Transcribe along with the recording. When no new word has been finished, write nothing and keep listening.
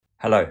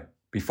Hello.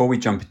 Before we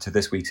jump into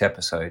this week's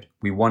episode,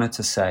 we wanted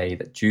to say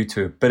that due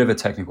to a bit of a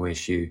technical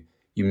issue,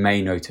 you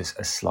may notice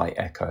a slight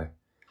echo,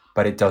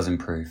 but it does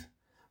improve.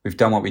 We've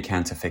done what we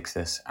can to fix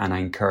this, and I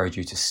encourage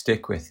you to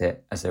stick with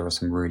it as there are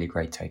some really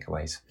great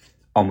takeaways.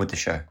 On with the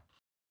show.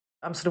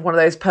 I'm sort of one of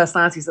those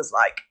personalities that's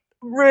like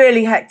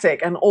really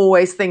hectic and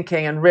always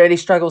thinking and really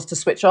struggles to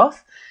switch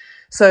off.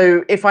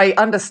 So if I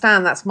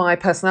understand that's my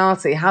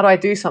personality, how do I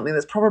do something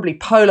that's probably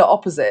polar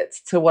opposite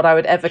to what I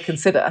would ever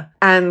consider?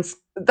 And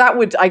that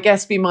would, I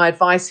guess, be my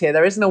advice here.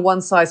 There isn't a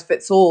one size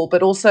fits all,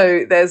 but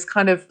also there's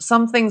kind of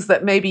some things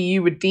that maybe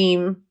you would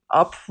deem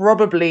are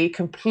probably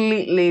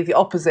completely the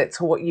opposite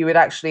to what you would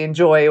actually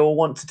enjoy or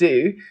want to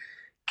do,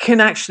 can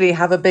actually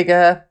have a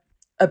bigger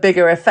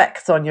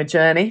effect on your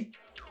journey.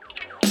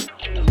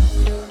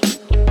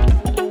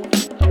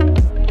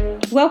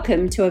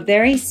 Welcome to a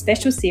very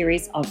special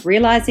series of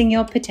Realising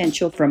Your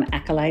Potential from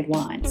Accolade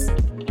Wines.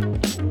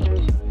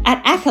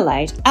 At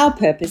Accolade, our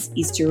purpose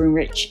is to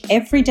enrich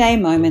everyday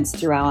moments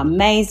through our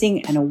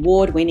amazing and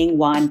award-winning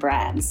wine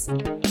brands.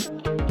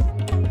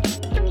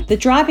 The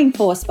driving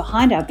force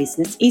behind our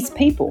business is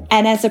people,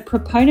 and as a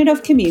proponent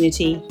of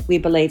community, we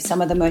believe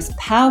some of the most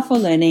powerful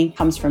learning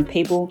comes from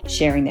people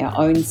sharing their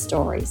own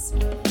stories.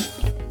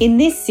 In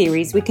this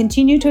series, we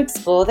continue to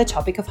explore the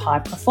topic of high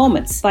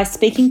performance by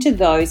speaking to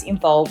those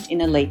involved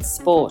in elite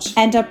sport,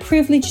 and are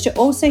privileged to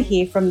also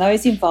hear from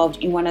those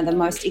involved in one of the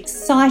most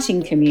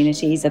exciting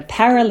communities of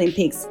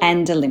Paralympics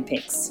and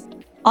Olympics.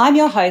 I'm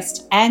your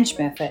host, Ange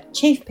Murfitt,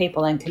 Chief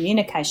People and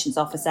Communications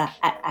Officer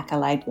at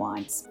Accolade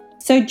Wines.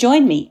 So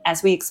join me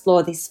as we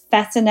explore this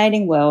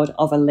fascinating world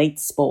of elite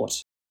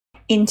sport.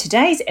 In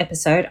today's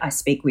episode, I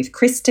speak with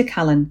Krista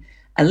Cullen,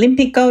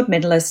 Olympic gold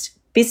medalist,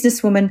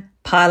 businesswoman,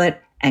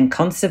 pilot, and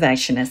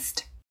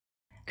conservationist.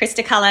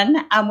 Krista Cullen,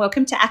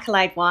 welcome to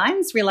Accolade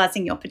Wines,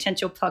 Realising Your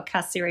Potential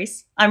podcast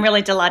series. I'm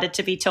really delighted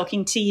to be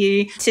talking to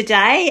you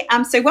today.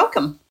 So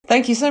welcome.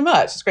 Thank you so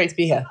much. It's great to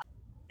be here.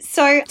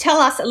 So tell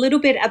us a little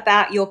bit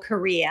about your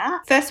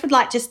career. First, would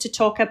like just to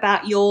talk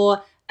about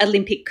your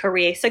Olympic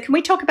career. So can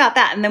we talk about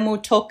that, and then we'll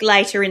talk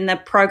later in the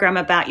program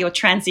about your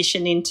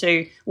transition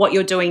into what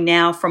you're doing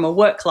now from a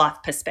work-life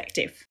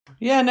perspective.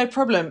 Yeah, no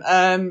problem.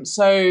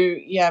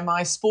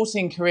 My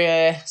sporting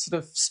career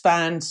sort of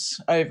spanned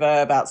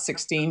over about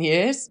 16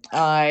 years.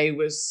 I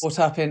was brought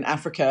up in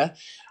Africa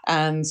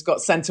and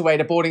got sent away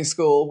to boarding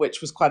school, which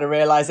was quite a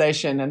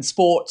realization. And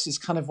sport is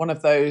kind of one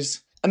of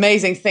those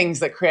amazing things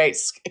that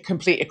creates a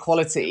complete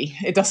equality.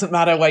 It doesn't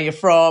matter where you're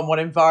from, what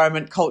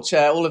environment,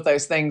 culture, all of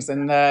those things.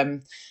 And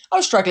I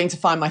was struggling to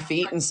find my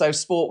feet. And so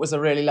sport was a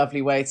really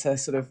lovely way to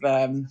sort of,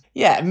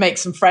 make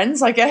some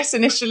friends, I guess,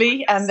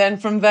 initially. And then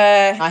from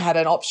there, I had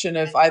an option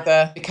of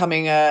either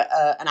becoming an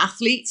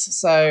athlete.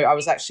 So I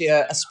was actually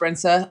a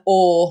sprinter,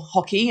 or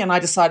hockey. And I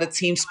decided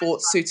team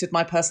sports suited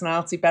my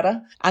personality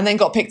better. And then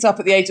got picked up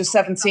at the age of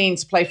 17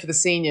 to play for the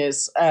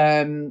seniors,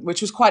 which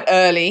was quite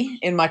early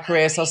in my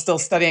career. So I was still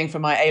studying for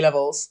my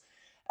A-levels.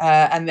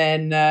 And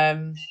then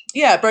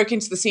broke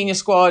into the senior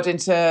squad,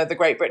 into the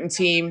Great Britain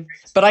team.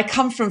 But I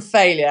come from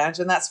failure,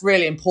 and that's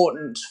really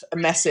important, a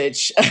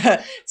message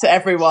to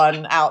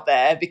everyone out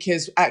there,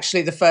 because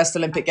actually the first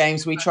Olympic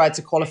Games we tried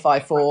to qualify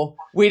for,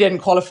 we didn't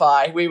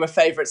qualify. We were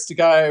favourites to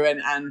go,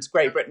 and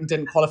Great Britain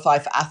didn't qualify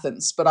for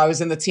Athens. But I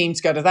was in the team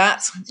to go to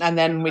that. And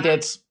then we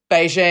did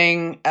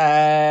Beijing,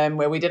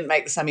 where we didn't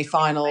make the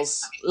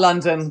semi-finals,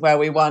 London, where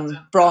we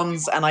won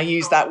bronze, and I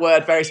use that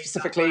word very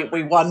specifically,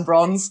 we won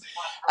bronze,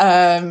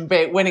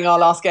 but winning our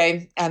last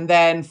game, and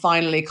then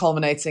finally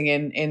culminating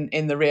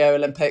in the Rio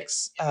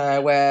Olympics,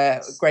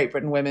 where Great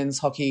Britain women's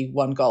hockey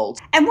won gold.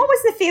 And what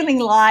was the feeling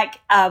like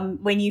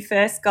when you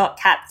first got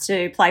capped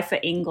to play for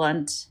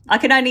England? I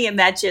can only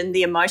imagine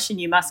the emotion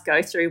you must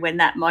go through when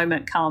that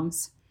moment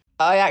comes.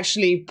 I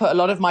actually put a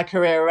lot of my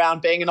career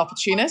around being an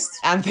opportunist.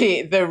 And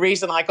the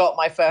reason I got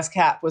my first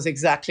cap was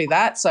exactly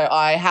that. So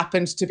I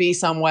happened to be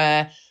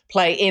somewhere,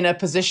 play in a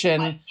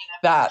position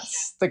that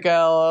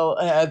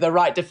the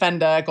right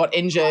defender got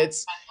injured.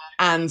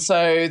 And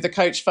so the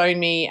coach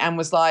phoned me and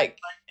was like,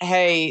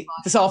 hey,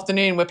 this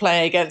afternoon we're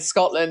playing against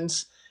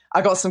Scotland.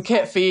 I got some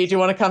kit for you. Do you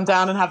want to come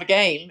down and have a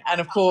game? And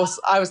of course,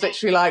 I was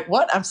literally like,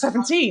 what? I'm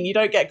 17. You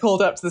don't get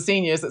called up to the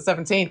seniors at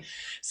 17.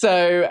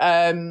 So,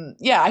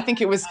 I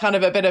think it was kind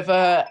of a bit of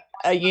a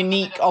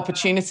unique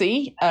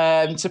opportunity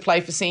to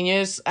play for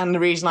seniors. And the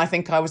reason I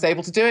think I was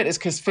able to do it is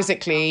because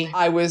physically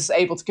I was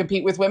able to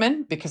compete with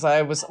women, because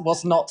I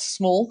was not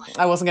small.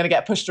 I wasn't going to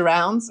get pushed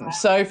around.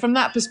 So from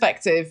that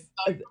perspective,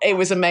 it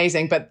was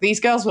amazing. But these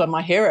girls were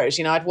my heroes.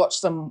 You know, I'd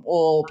watched them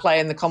all play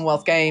in the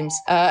Commonwealth Games,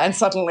 and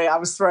suddenly I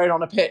was thrown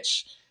on a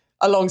pitch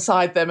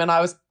alongside them, and I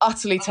was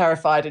utterly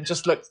terrified and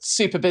just looked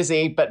super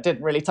busy but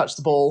didn't really touch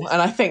the ball. And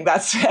I think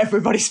that's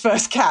everybody's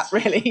first cap,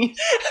 really.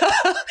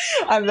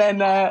 And then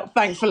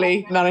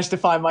thankfully managed to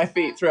find my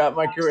feet throughout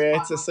my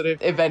career to sort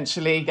of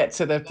eventually get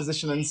to the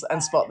position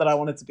and spot that I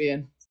wanted to be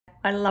in.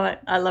 I love it.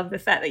 I love the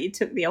fact that you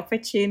took the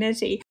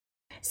opportunity.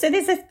 So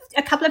there's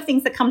a couple of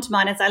things that come to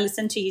mind as I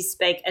listened to you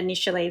speak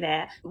initially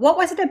there. What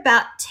was it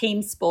about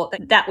team sport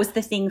that was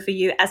the thing for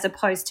you as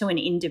opposed to an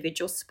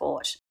individual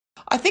sport?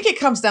 I think it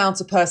comes down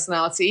to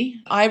personality.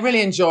 I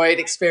really enjoyed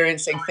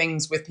experiencing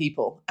things with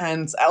people.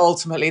 And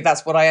ultimately,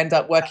 that's what I end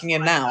up working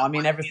in now. I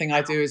mean, everything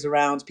I do is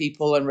around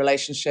people and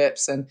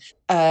relationships. And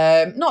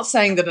not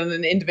saying that in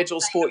an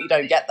individual sport you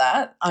don't get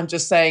that. I'm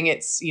just saying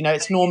it's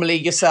normally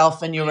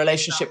yourself and your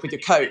relationship with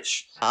your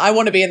coach. I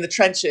want to be in the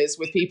trenches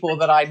with people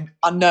that I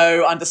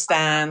know,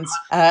 understand,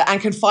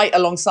 and can fight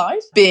alongside.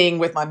 Being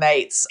with my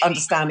mates,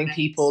 understanding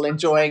people,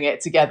 enjoying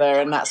it together.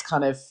 And that's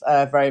kind of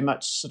very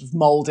much sort of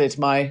molded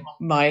my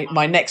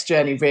next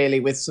journey, really,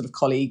 with sort of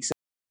colleagues.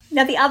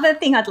 Now, the other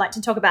thing I'd like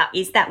to talk about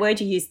is that word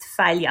you used,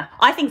 failure.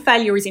 I think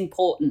failure is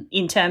important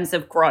in terms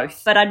of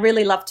growth, but I'd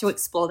really love to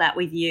explore that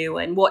with you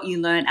and what you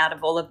learned out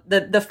of all of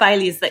the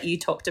failures that you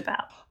talked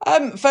about.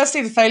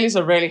 Firstly, the failures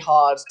are really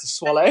hard to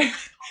swallow,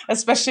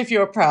 especially if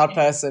you're a proud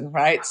person,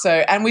 right?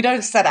 And we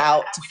don't set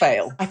out to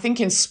fail. I think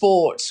in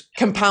sport,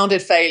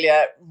 compounded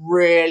failure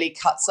really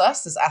cuts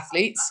us as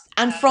athletes.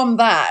 And from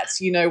that,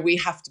 we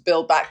have to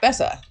build back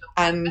better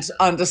and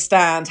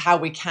understand how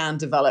we can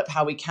develop,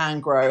 how we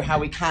can grow, how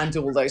we can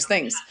do all those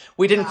things.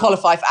 We didn't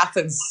qualify for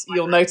Athens.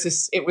 You'll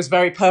notice it was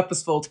very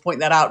purposeful to point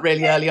that out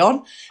really early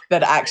on,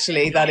 that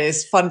actually that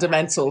is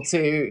fundamental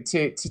to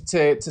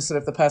sort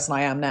of the person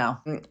I am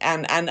now.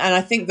 And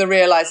I think the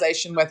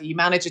realization, whether you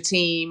manage a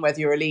team, whether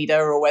you're a leader,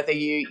 or whether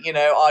you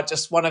are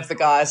just one of the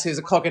guys who's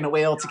a cog in a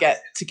wheel to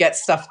get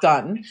stuff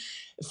done,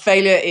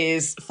 failure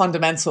is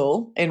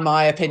fundamental, in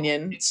my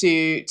opinion,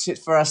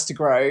 for us to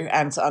grow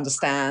and to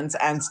understand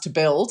and to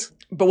build.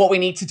 But what we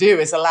need to do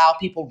is allow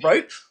people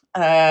rope.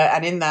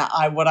 And in that,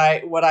 what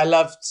I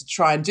love to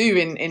try and do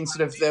in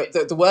sort of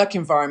the work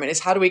environment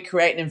is how do we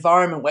create an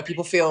environment where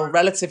people feel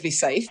relatively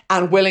safe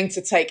and willing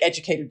to take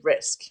educated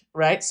risk,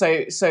 right?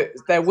 So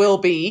there will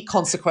be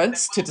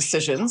consequence to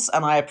decisions,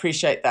 and I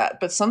appreciate that.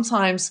 But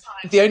sometimes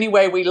the only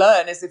way we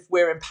learn is if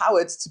we're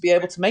empowered to be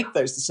able to make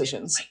those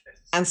decisions.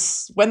 And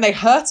when they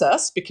hurt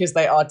us because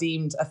they are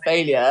deemed a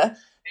failure,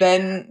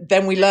 then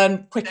we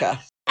learn quicker.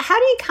 How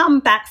do you come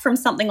back from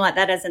something like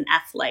that as an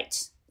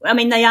athlete? I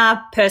mean, they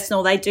are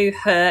personal, they do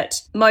hurt.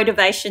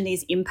 Motivation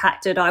is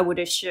impacted, I would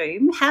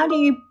assume. How do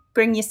you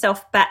bring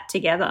yourself back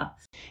together?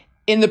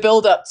 In the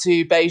build-up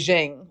to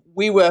Beijing,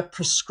 we were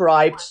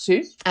prescribed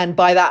to. And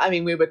by that, I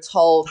mean, we were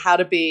told how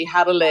to be,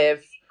 how to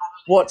live,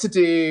 what to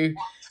do.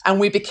 And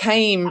we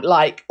became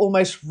like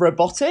almost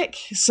robotic.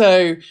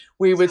 So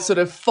we would sort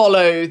of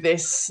follow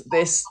this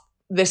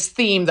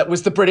theme that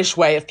was the British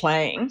way of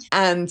playing.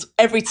 And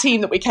every team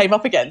that we came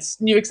up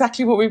against knew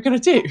exactly what we were going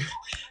to do.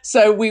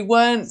 So we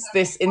weren't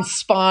this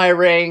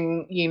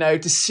inspiring,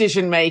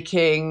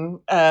 decision-making,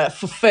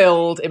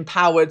 fulfilled,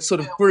 empowered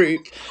sort of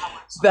group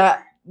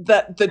that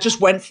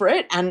just went for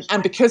it. And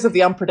because of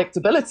the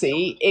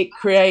unpredictability, it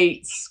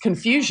creates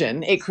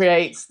confusion. It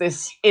creates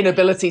this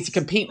inability to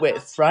compete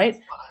with, right?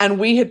 And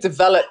we had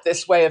developed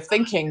this way of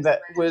thinking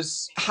that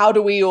was, how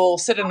do we all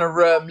sit in a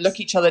room, look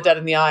each other dead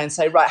in the eye and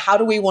say, right, how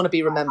do we want to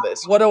be remembered?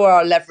 What are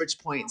our leverage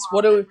points?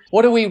 What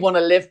do we want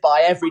to live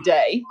by every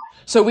day?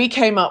 So we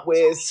came up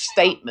with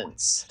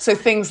statements. So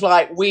things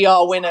like, we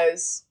are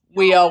winners,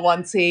 we are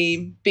one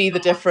team, be the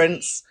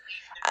difference.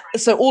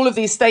 So all of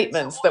these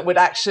statements that would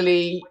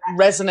actually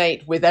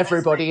resonate with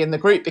everybody in the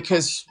group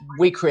because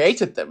we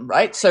created them,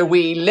 right? So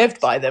we lived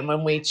by them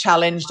and we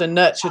challenged and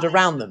nurtured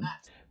around them.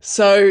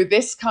 So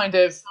this kind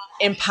of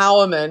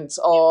empowerment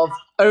of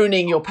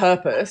owning your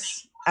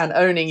purpose and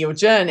owning your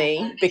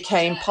journey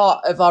became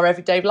part of our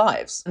everyday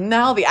lives.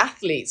 Now the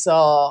athletes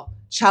are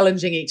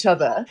challenging each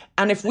other.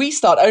 And if we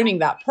start owning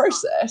that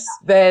process,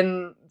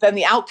 then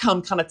the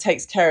outcome kind of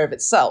takes care of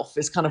itself,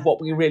 is kind of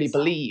what we really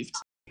believed.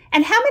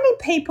 And how many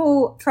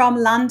people from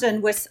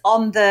London was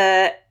on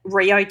the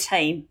Rio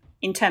team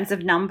in terms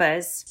of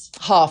numbers?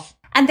 Half.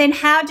 And then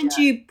how did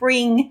you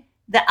bring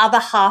the other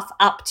half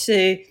up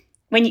to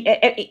when you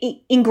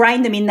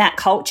ingrain them in that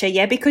culture?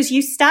 Yeah, because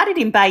you started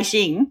in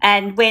Beijing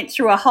and went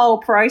through a whole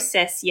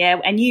process,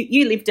 yeah, and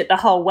you lived it the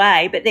whole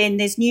way, but then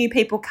there's new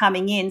people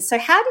coming in. So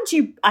how did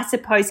you, I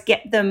suppose,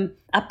 get them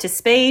up to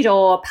speed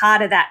or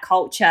part of that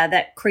culture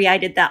that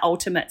created that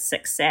ultimate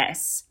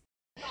success?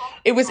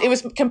 It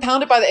was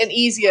compounded by and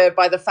easier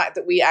by the fact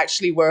that we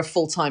actually were a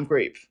full-time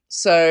group.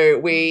 So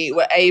we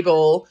were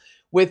able,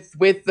 with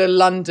the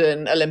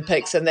London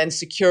Olympics and then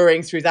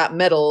securing through that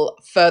medal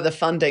further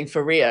funding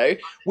for Rio,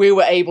 we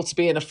were able to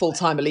be in a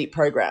full-time elite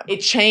program. It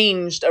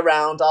changed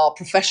around our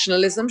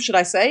professionalism, should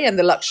I say, and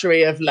the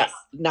luxury of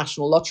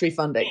national lottery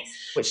funding,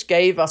 which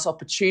gave us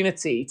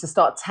opportunity to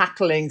start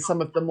tackling some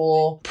of the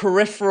more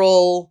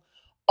peripheral,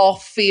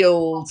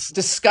 off-field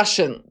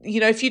discussion.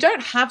 If you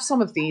don't have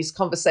some of these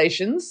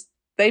conversations,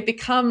 they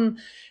become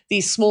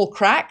these small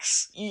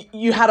cracks.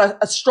 You had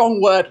a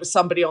strong word with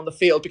somebody on the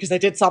field because they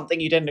did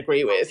something you didn't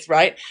agree with,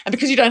 right? And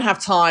because you don't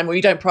have time or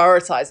you don't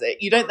prioritize it,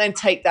 you don't then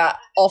take that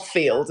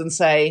off-field and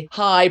say,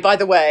 hi, by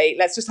the way,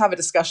 let's just have a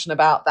discussion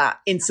about that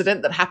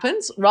incident that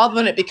happened, rather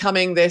than it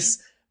becoming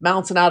this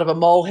mountain out of a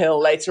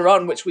molehill later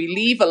on, which we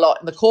leave a lot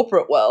in the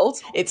corporate world.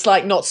 It's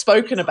like not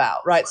spoken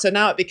about, right? So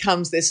now it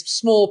becomes this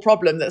small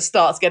problem that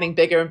starts getting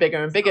bigger and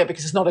bigger and bigger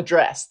because it's not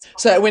addressed.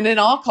 So when in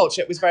our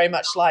culture, it was very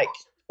much like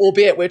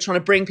albeit we're trying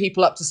to bring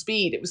people up to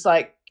speed. It was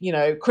like,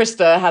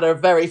 Krista had a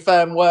very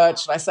firm word,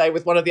 should I say,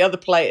 with one of the other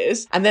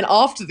players. And then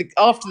after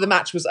the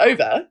match was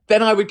over,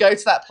 then I would go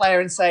to that player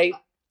and say,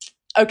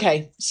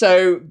 okay,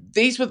 so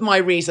these were my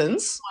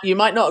reasons. You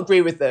might not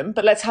agree with them,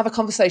 but let's have a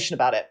conversation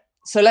about it.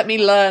 So let me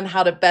learn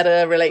how to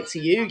better relate to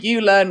you.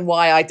 You learn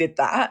why I did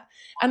that.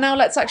 And now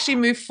let's actually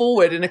move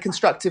forward in a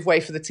constructive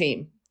way for the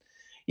team.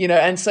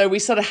 And so we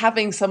started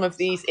having some of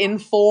these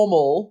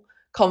informal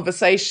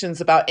conversations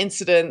about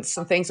incidents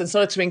and things, and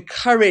sort of to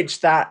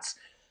encourage that,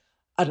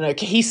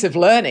 cohesive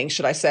learning,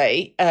 should I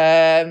say,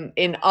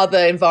 in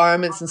other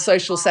environments and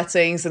social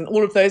settings and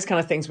all of those kind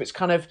of things, which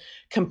kind of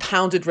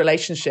compounded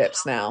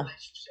relationships now.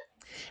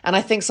 And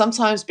I think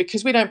sometimes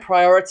because we don't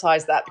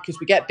prioritize that, because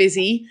we get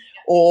busy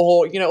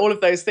or, all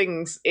of those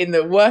things in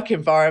the work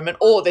environment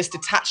or this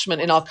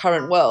detachment in our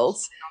current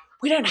worlds,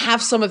 we don't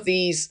have some of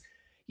these,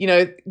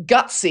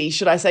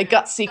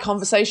 gutsy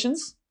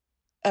conversations.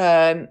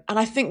 And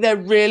I think they're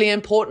really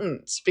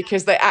important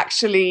because they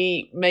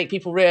actually make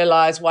people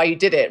realize why you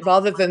did it,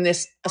 rather than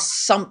this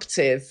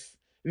assumptive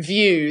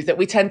view that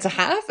we tend to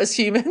have as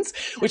humans,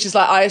 which is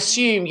like, I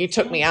assume you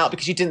took me out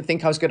because you didn't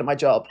think I was good at my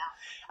job.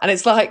 And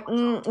it's like,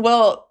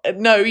 well,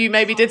 no, you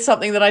maybe did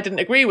something that I didn't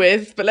agree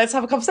with, but let's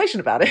have a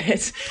conversation about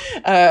it.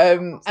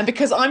 And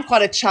because I'm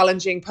quite a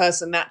challenging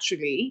person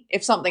naturally,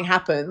 if something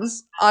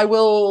happens, I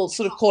will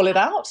sort of call it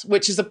out,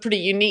 which is a pretty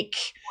unique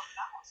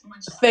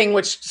thing,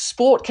 which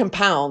sport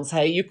compounds.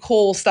 Hey, you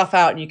call stuff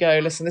out and you go,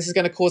 listen, this is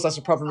going to cause us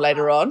a problem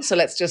later on. So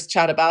let's just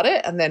chat about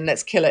it and then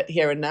let's kill it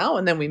here and now.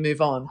 And then we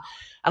move on.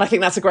 And I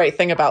think that's a great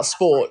thing about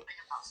sport.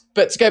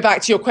 But to go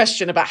back to your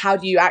question about how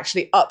do you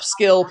actually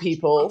upskill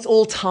people, it's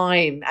all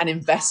time and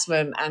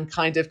investment and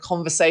kind of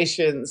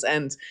conversations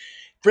and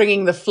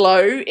bringing the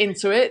flow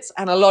into it.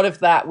 And a lot of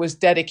that was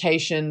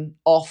dedication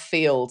off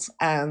field.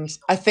 And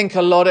I think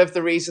a lot of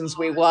the reasons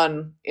we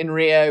won in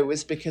Rio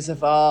was because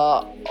of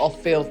our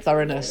off field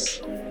thoroughness.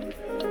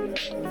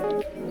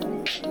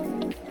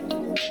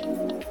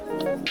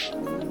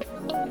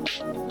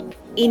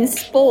 In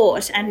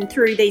sport and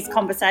through these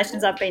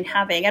conversations I've been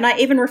having, and I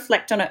even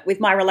reflect on it with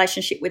my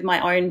relationship with my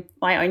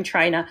own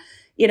trainer,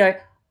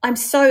 I'm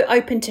so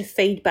open to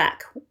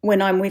feedback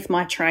when I'm with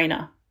my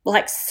trainer,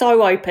 like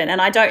so open.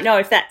 And I don't know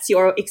if that's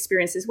your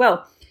experience as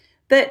well,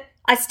 but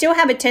I still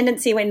have a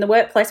tendency in the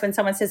workplace when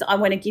someone says, I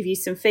want to give you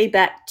some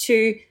feedback,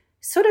 to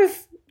sort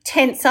of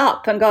tense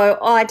up and go,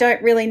 oh, I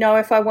don't really know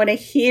if I want to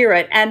hear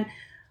it. And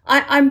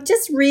I'm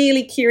just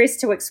really curious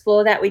to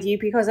explore that with you,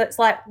 because it's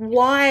like,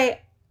 why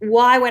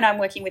when I'm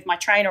working with my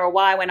trainer, or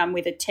why when I'm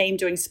with a team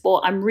doing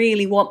sport, I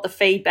really want the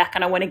feedback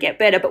and I want to get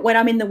better. But when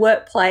I'm in the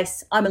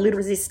workplace, I'm a little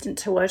resistant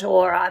to it,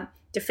 or I'm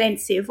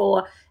defensive,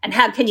 and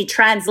how can you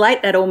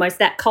translate that, almost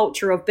that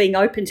culture of being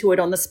open to it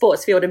on the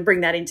sports field and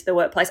bring that into the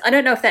workplace? I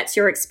don't know if that's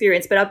your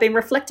experience, but I've been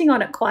reflecting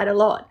on it quite a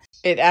lot.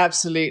 It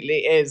absolutely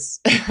is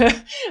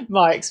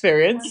my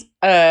experience.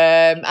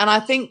 And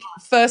I think,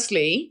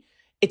 firstly,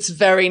 it's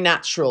very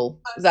natural.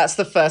 That's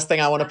the first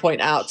thing I want to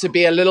point out, to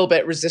be a little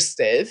bit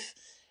resistive,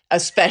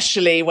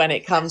 especially when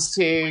it comes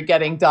to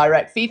getting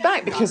direct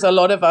feedback, because a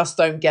lot of us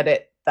don't get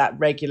it that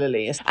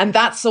regularly. And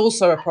that's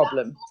also a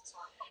problem,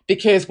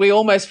 because we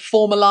almost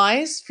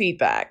formalize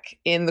feedback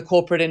in the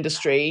corporate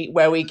industry,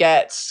 where we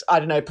get,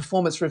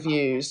 performance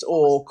reviews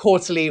or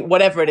quarterly,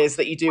 whatever it is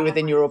that you do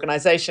within your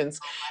organizations.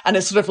 And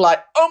it's sort of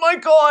like, oh my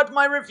God,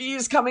 my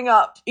review's coming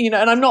up, and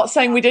I'm not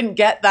saying we didn't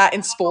get that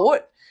in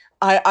sport.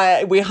 We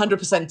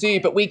 100%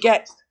 do, but we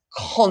get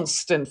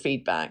constant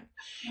feedback.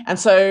 And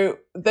so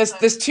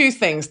there's two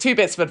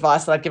bits of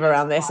advice that I'd give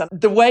around this.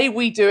 The way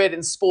we do it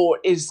in sport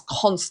is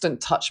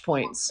constant touch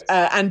points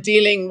and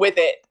dealing with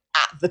it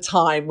at the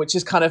time, which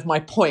is kind of my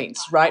point,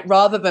 right?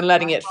 Rather than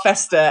letting it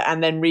fester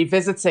and then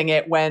revisiting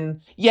it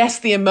when, yes,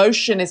 the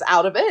emotion is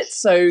out of it.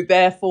 So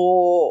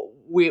therefore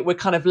we're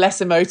kind of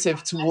less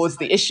emotive towards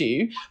the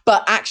issue,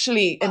 but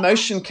actually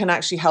emotion can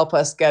actually help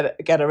us get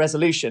a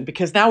resolution,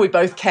 because now we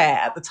both care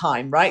at the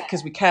time, right?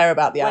 Because we care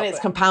about the outcome. When it's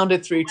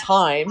compounded through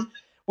time,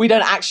 we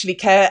don't actually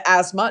care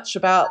as much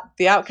about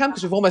the outcome,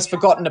 because we've almost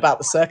forgotten about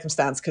the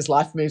circumstance because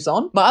life moves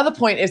on. My other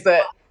point is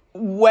that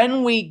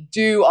when we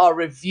do our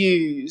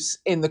reviews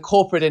in the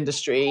corporate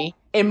industry,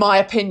 in my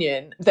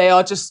opinion, they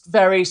are just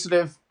very sort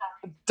of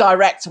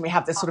direct, and we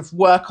have this sort of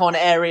work on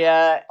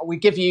area. We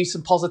give you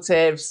some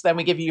positives, then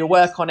we give you your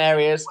work on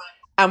areas,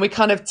 and we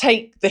kind of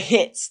take the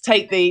hits,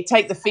 take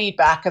the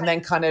feedback, and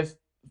then kind of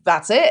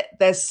that's it.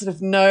 There's sort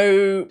of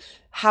no,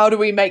 how do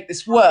we make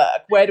this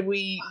work? Where do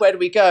we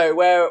go?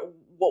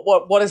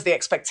 What is the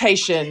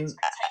expectation?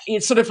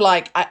 It's sort of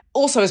like,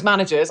 also as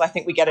managers, I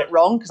think we get it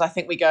wrong, because I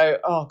think we go,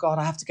 oh God,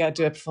 I have to go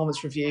do a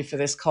performance review for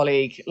this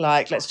colleague.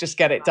 Like, let's just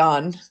get it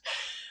done.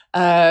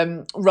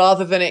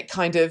 Rather than it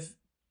kind of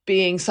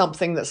being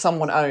something that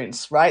someone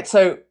owns, right?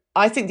 So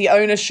I think the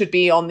onus should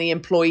be on the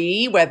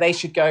employee, where they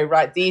should go,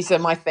 right, these are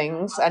my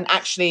things. And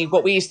actually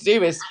what we used to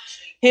do is,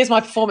 here's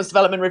my performance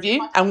development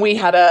review. And we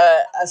had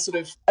a sort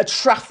of a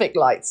traffic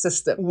light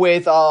system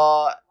with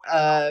our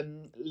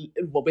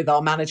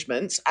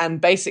management,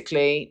 and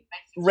basically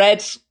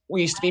red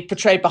used to be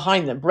portrayed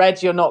behind them.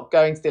 Red, you're not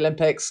going to the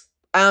Olympics.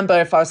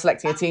 Amber, if I was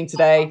selecting a team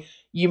today,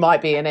 you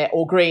might be in it.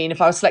 Or green,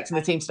 if I was selecting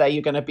the team today,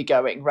 you're going to be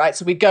going, right?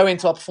 So we go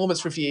into our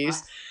performance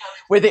reviews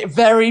with it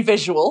very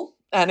visual,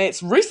 and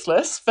it's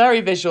ruthless,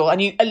 very visual,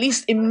 and you at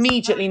least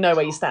immediately know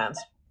where you stand.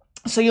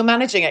 So you're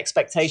managing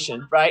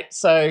expectation, right?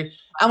 So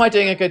am I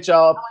doing a good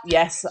job?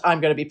 Yes, I'm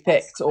going to be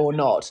picked or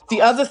not.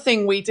 The other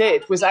thing we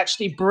did was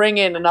actually bring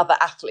in another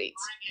athlete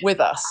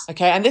with us.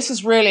 Okay. And this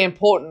is really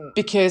important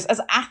because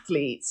as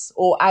athletes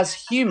or as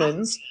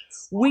humans,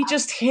 we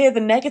just hear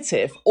the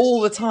negative all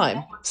the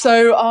time.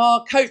 So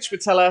our coach would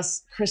tell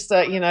us,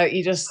 Krista,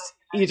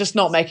 you're just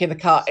not making the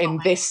cut in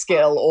this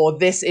skill or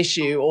this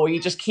issue, or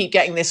you just keep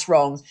getting this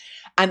wrong.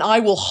 And I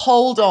will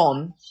hold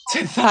on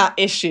to that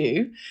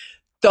issue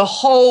the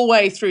whole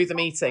way through the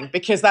meeting,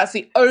 because that's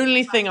the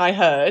only thing I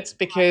heard,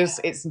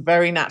 because it's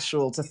very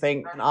natural to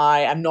think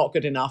I am not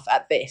good enough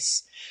at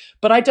this.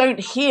 But I don't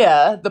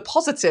hear the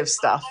positive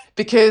stuff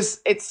because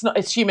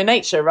it's human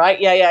nature,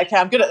 right? Yeah, okay,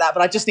 I'm good at that,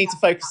 but I just need to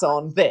focus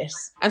on this.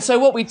 And so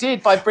what we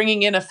did by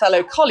bringing in a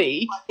fellow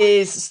colleague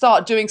is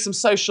start doing some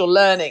social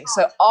learning.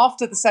 So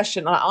after the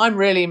session, I'm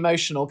really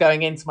emotional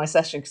going into my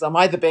session because I'm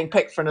either being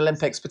picked for an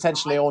Olympics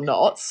potentially or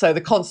not. So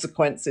the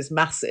consequence is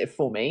massive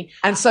for me.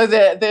 And so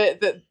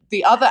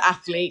the other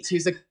athlete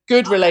who's a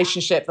good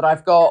relationship that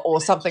I've got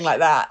or something like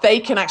that, they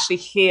can actually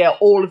hear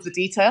all of the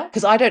detail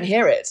because I don't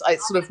hear it.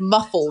 It's sort of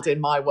muffled in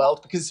my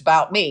world because it's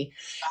about me.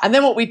 And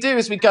then what we do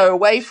is we go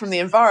away from the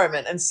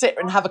environment and sit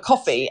and have a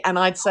coffee. And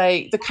I'd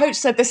say, the coach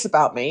said this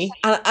about me.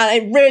 And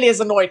it really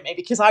has annoyed me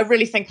because I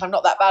really think I'm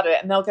not that bad at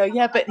it. And they'll go,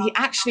 yeah, but he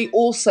actually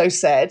also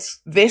said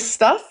this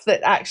stuff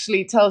that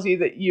actually tells you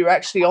that you're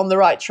actually on the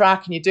right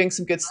track and you're doing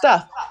some good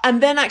stuff.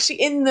 And then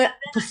actually in the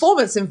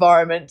performance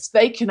environment,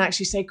 they can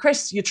actually say,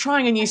 Chris, you're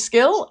trying a new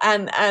skill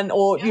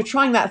or you're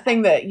trying that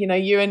thing that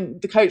you and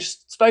the coach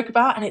spoke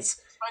about, and it's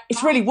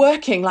really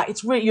working. Like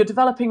you're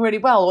developing really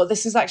well, or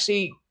this is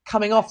actually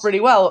coming off really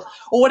well,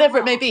 or whatever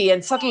it may be.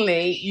 And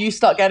suddenly you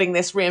start getting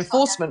this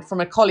reinforcement from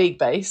a colleague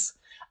base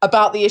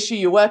about the issue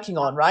you're working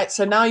on, right?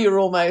 So now you're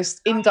almost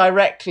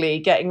indirectly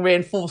getting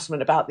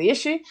reinforcement about the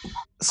issue.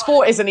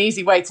 Sport is an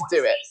easy way to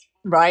do it,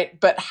 right?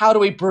 But how do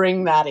we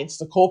bring that into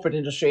the corporate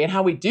industry? And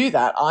how we do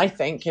that, I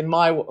think,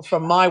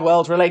 from my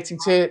world relating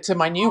to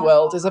my new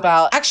world, is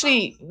about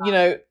actually,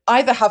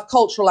 either have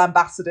cultural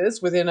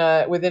ambassadors within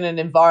an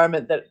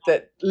environment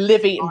that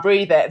live, eat, and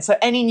breathe it. And so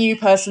any new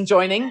person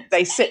joining,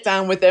 they sit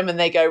down with them and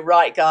they go,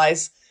 right,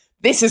 guys,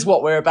 this is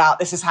what we're about.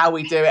 This is how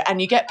we do it.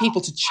 And you get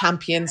people to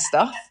champion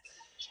stuff.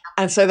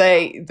 And so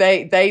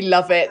they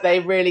love it. They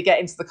really get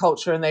into the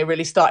culture and they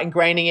really start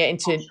ingraining it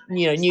into,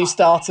 new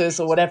starters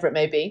or whatever it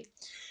may be.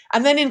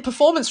 And then in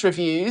performance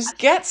reviews,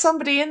 get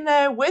somebody in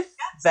there with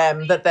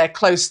them that they're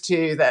close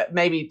to, that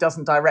maybe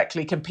doesn't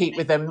directly compete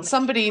with them,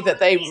 somebody that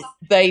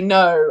they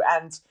know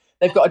and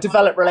they've got a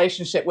developed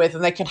relationship with,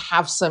 and they can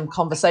have some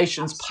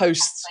conversations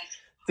post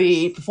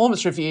the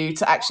performance review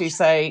to actually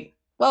say,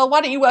 well,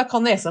 why don't you work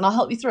on this and I'll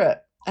help you through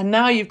it. And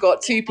now you've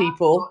got two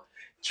people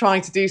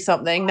trying to do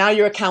something. Now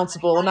you're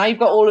accountable. Now you've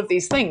got all of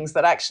these things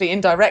that actually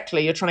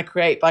indirectly you're trying to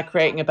create by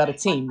creating a better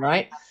team,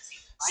 right?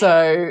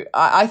 So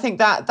I think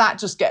that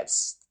just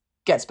gets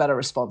better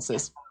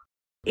responses.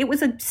 It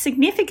was a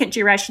significant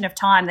duration of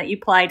time that you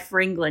played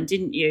for England,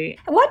 didn't you?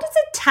 What does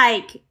it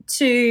take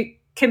to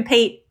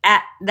compete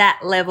at that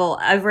level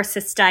over a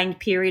sustained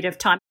period of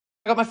time?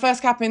 I got my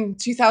first cap in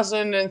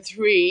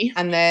 2003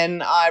 and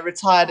then I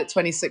retired at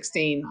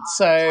 2016.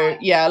 So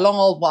yeah, a long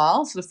old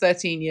while, sort of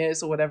 13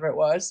 years or whatever it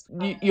was.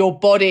 Your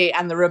body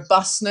and the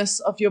robustness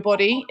of your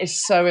body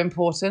is so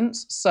important.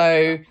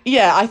 So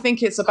yeah, I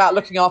think it's about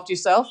looking after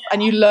yourself,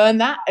 and you learn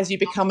that as you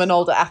become an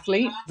older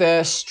athlete.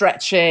 The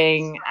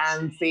stretching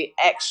and the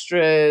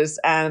extras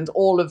and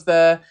all of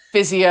the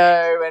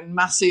physio and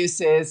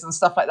masseuses and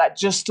stuff like that,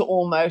 just to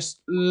almost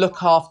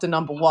look after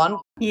number one.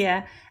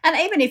 Yeah. And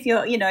even if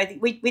you're,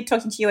 we're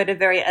talking to you at a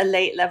very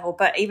elite level,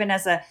 but even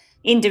as a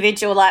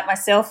individual like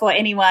myself or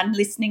anyone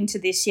listening to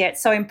this,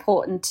 it's so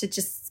important to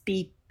just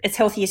be as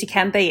healthy as you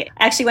can be.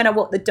 Actually, when I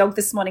walked the dog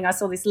this morning, I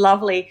saw this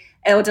lovely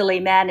elderly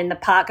man in the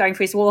park going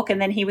for his walk,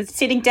 and then he was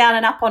sitting down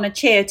and up on a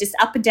chair, just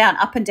up and down,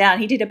 up and down.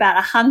 He did about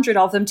 100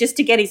 of them just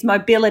to get his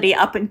mobility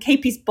up and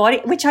keep his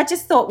body, which I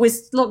just thought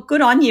was, look,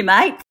 good on you,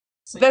 mate.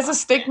 There's a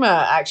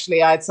stigma,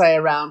 actually, I'd say,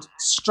 around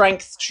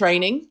strength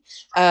training.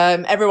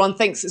 Everyone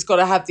thinks it's got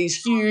to have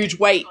these huge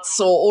weights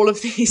or all of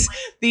these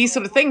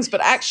sort of things, but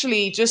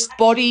actually just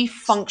body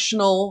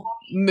functional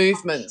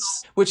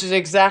movements, which is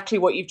exactly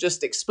what you've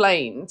just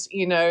explained,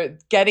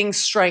 getting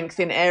strength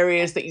in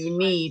areas that you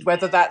need,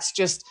 whether that's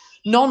just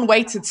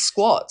non-weighted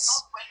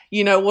squats,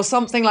 or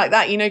something like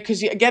that,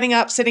 because you're getting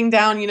up, sitting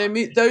down,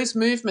 those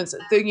movements,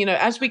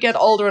 as we get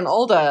older and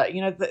older,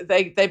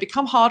 they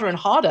become harder and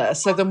harder.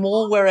 So the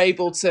more we're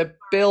able to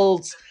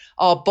build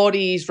our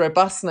body's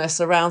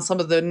robustness around some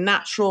of the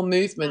natural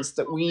movements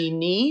that we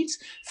need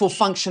for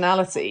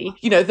functionality,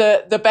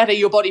 the better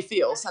your body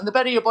feels. And the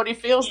better your body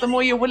feels, the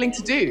more you're willing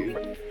to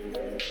do.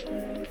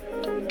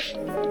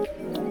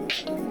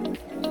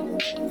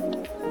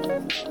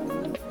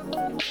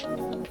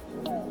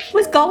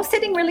 Was goal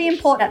setting really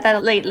important at that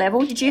elite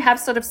level? Did you have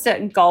sort of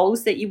certain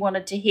goals that you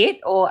wanted to hit?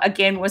 Or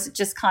again, was it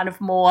just kind of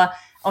more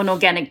an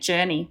organic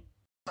journey?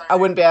 I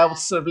wouldn't be able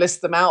to sort of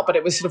list them out, but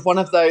it was sort of one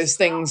of those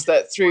things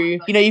that through,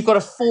 you've got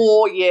a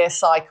 4-year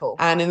cycle.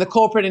 And in the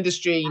corporate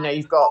industry,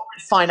 you've got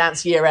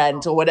finance year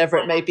end or whatever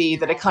it may be,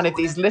 that are kind of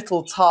these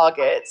little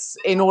targets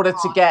in order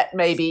to get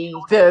maybe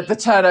the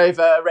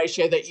turnover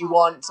ratio that you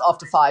want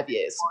after 5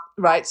 years,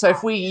 right? So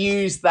if we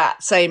use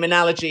that same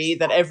analogy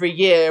that every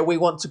year we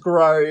want to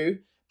grow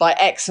by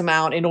X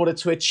amount in order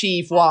to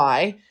achieve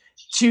Y,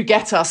 to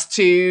get us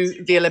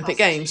to the Olympic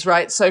Games,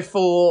 right? So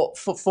for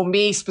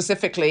me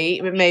specifically,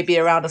 it may be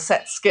around a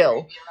set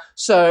skill.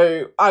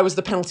 So I was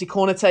the penalty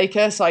corner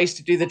taker. So I used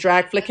to do the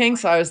drag flicking.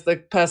 So I was the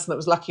person that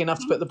was lucky enough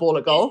to put the ball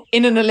at goal.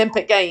 In an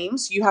Olympic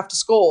Games, you have to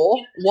score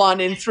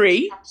 1 in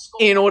 3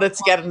 in order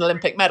to get an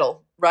Olympic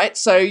medal, right?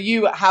 So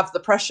you have the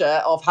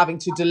pressure of having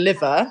to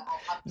deliver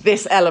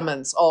this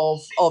element of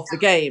the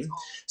game.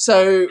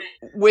 So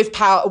with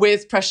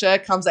pressure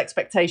comes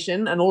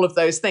expectation and all of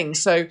those things.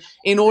 So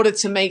in order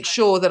to make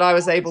sure that I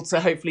was able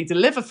to hopefully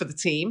deliver for the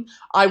team,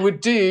 I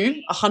would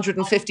do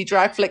 150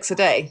 drag flicks a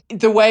day.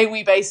 The way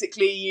we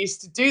basically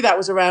used to do that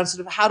was around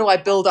sort of, how do I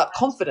build up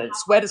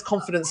confidence? Where does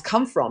confidence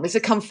come from? Does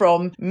it come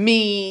from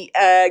me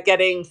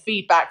getting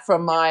feedback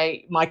from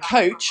my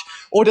coach,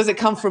 or does it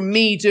come from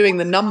me doing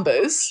the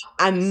numbers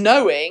and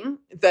knowing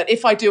that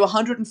if I do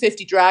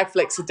 150 drag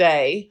flicks a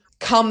day,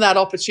 come that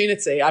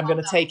opportunity, I'm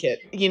going to take it.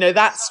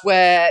 That's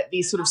where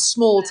these sort of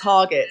small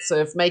targets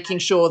of making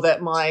sure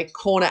that my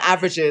corner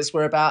averages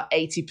were about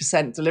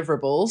 80%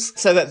 deliverables,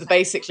 so that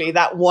basically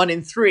that 1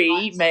 in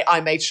 3,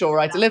 I made sure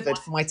I delivered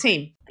for my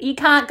team. You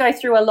can't go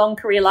through a long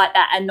career like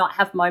that and not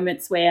have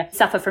moments where you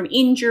suffer from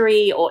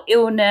injury or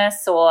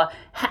illness, or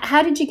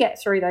how did you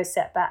get through those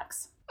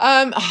setbacks?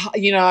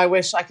 I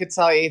wish I could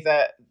tell you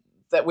that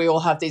we all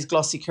have these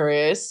glossy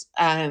careers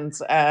and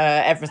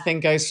everything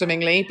goes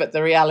swimmingly. But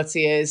the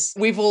reality is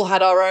we've all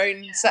had our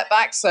own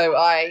setbacks. So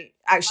I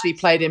actually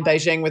played in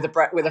Beijing with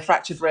a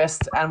fractured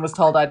wrist and was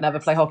told I'd never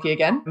play hockey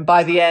again. And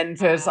by the end,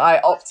 because I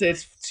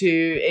opted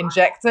to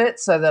inject it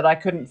so that I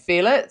couldn't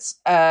feel it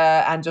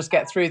and just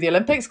get through the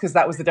Olympics, because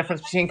that was the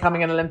difference between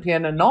becoming an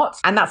Olympian and not.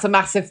 And that's a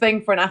massive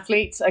thing for an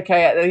athlete, at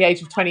the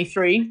age of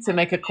 23, to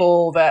make a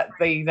call that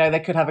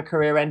they could have a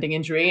career-ending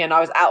injury. And I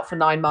was out for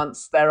 9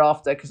 months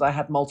thereafter because I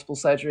had multiple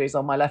surgeries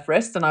on my left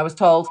wrist, and I was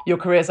told, your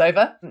career's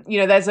over.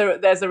 There's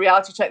a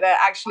reality check there.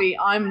 Actually,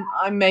 I'm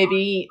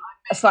maybe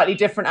a slightly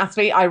different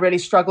athlete. I really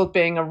struggled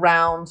being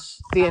around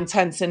the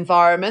intense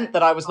environment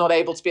that I was not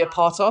able to be a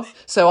part of.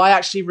 So I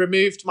actually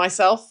removed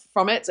myself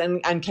from it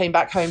and came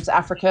back home to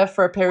Africa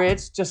for a period,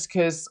 just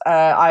because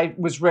I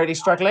was really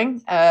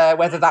struggling,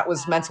 whether that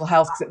was mental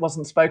health because it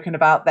wasn't spoken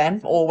about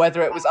then, or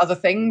whether it was other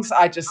things.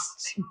 I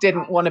just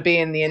didn't want to be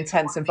in the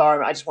intense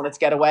environment. I just wanted to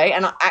get away,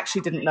 and I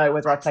actually didn't know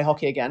whether I'd play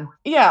hockey again.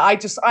 Yeah, I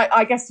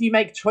guess you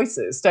make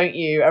choices, don't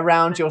you,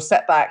 around your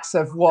setbacks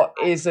of what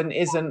is and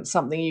isn't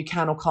something you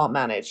can or can't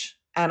manage.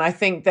 And I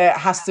think there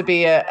has to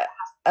be a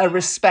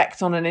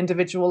respect on an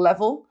individual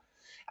level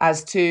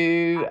as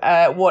to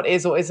what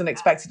is or isn't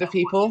expected of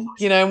people.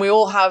 And we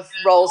all have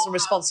roles and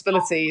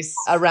responsibilities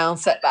around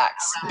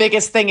setbacks.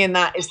 Biggest thing in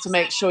that is to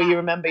make sure you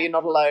remember you're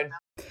not alone.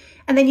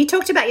 And then you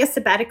talked about your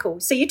sabbatical.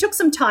 So you took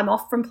some time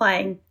off from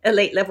playing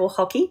elite level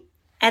hockey,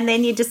 and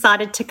then you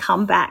decided to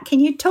come back. Can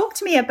you talk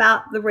to me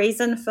about the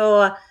reason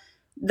for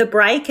the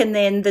break and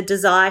then the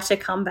desire to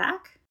come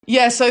back?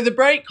 Yeah, so the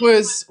break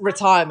was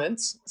retirement.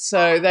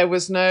 So there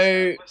was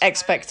no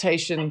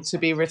expectation to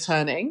be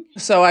returning.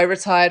 So I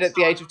retired at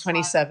the age of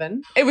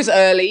 27. It was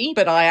early,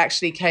 but I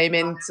actually came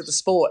into the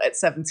sport at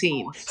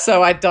 17.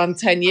 So I'd done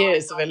 10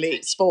 years of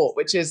elite sport,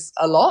 which is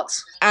a lot.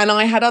 And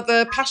I had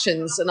other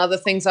passions and other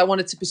things I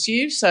wanted to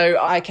pursue. So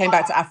I came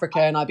back to Africa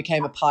and I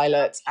became a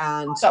pilot,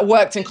 and I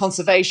worked in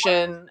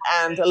conservation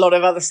and a lot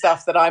of other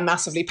stuff that I'm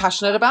massively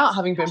passionate about,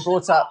 having been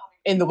brought up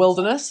in the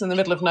wilderness in the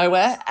middle of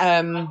nowhere.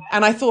 And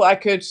I thought I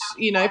could,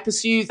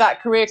 pursue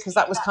that career because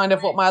that was kind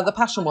of what my other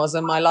passion was.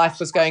 And my life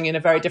was going in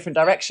a very different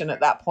direction at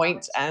that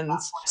point. And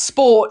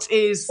sport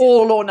is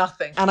all or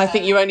nothing. And I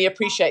think you only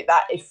appreciate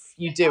that if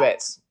you do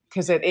it,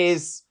 because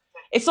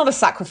it's not a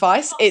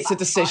sacrifice, it's a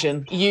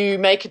decision. You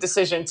make a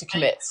decision to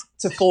commit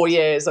to 4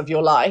 years of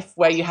your life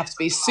where you have to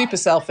be super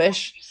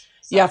selfish.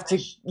 You have to,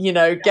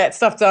 get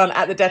stuff done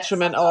at the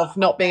detriment of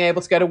not being able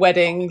to go to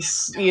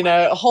weddings,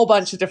 a whole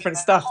bunch of different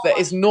stuff that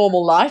is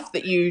normal life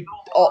that you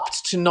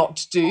opt to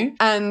not do.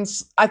 And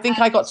I think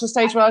I got to a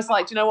stage where I was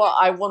like, do you know what?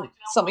 I want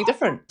something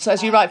different. So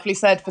as you rightfully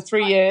said, for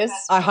 3 years,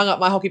 I hung up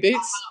my hockey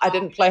boots. I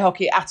didn't play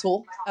hockey at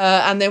all.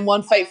 And then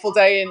one fateful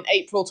day in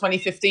April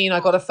 2015, I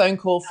got a phone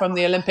call from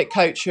the Olympic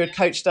coach who had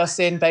coached us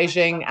in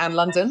Beijing and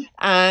London.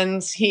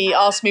 And he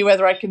asked me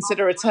whether I'd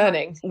consider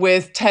returning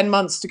with 10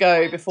 months to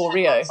go before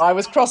Rio. I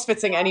was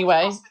CrossFitting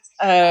anyway.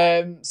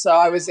 So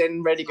I was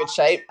in really good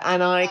shape,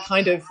 and I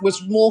kind of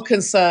was more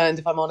concerned,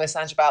 if I'm honest,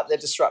 Ange, about the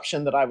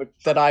disruption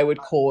that I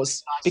would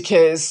cause,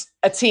 because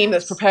a team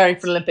that's preparing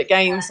for the Olympic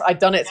Games, I'd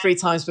done it 3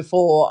 times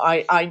before.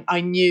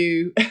 I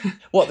knew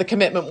what the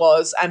commitment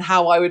was, and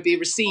how I would be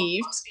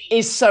received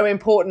is so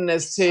important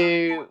as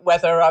to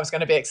whether I was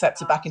going to be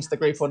accepted back into the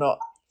group or not.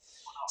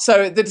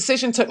 So the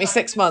decision took me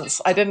 6 months.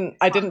 I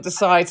didn't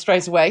decide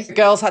straight away. The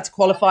girls had to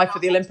qualify for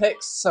the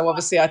Olympics. So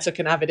obviously I took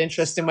an avid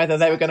interest in whether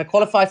they were going to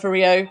qualify for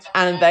Rio.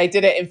 And they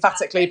did it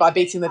emphatically by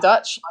beating the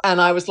Dutch.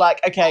 And I was like,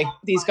 okay,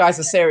 these guys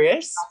are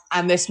serious.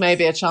 And this may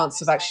be a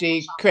chance of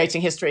actually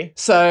creating history.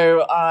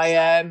 So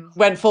I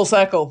went full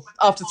circle.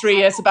 After 3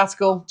 years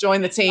sabbatical,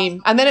 joined the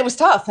team. And then it was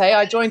tough. Hey,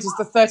 I joined as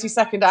the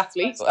 32nd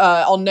athlete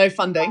on no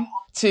funding,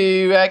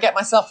 to get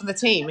myself in the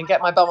team and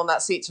get my bum on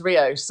that seat to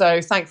Rio. So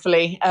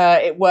thankfully,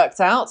 it worked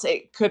out.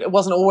 It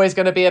wasn't always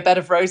going to be a bed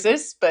of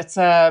roses, but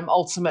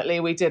ultimately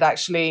we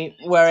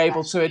were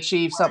able to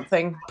achieve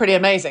something pretty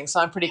amazing. So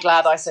I'm pretty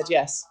glad I said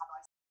yes.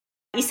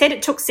 You said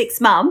it took 6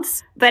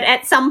 months, but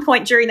at some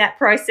point during that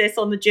process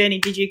on the journey,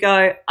 did you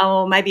go,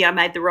 oh, maybe I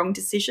made the wrong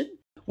decision?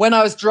 When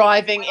I was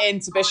driving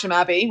into Bisham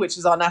Abbey, which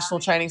is our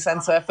national training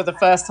centre, for the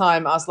first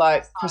time, I was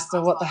like,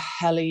 Krista, what the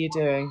hell are you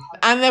doing?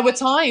 And there were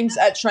times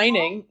at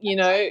training,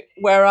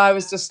 where I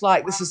was just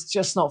like, this is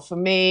just not for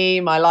me.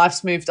 My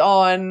life's moved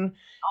on.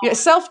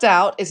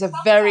 Self-doubt is a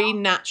very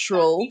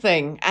natural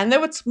thing. And there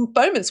were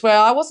moments where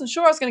I wasn't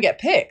sure I was going to get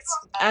picked.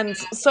 And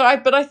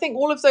but I think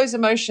all of those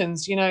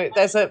emotions,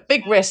 there's a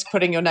big risk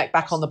putting your neck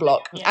back on the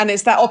block. And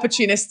it's that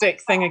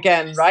opportunistic thing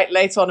again, right?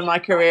 Later on in my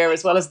career,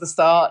 as well as the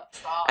start.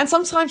 And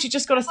sometimes you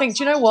just got to think,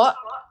 do you know what?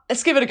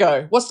 Let's give it a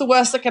go. What's the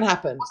worst that can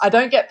happen? I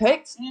don't get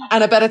picked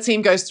and a better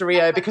team goes to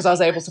Rio because I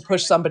was able to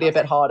push somebody a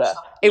bit harder.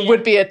 It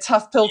would be a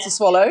tough pill to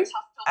swallow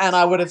and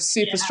I would have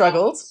super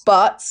struggled,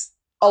 but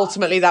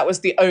ultimately that was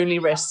the only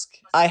risk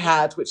I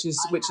had, which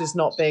is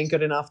not being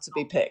good enough to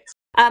be picked.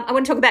 I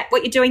want to talk about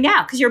what you're doing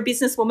now, because you're a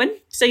businesswoman.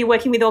 So you're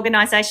working with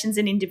organisations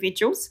and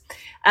individuals.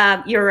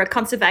 You're a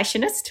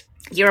conservationist.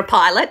 You're a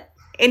pilot.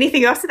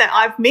 Anything else that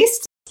I've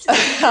missed?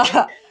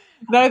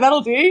 No, that'll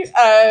do.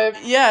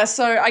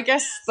 So I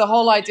guess the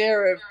whole idea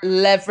of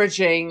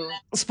leveraging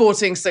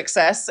sporting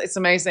success, it's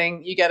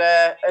amazing. You get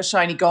a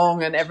shiny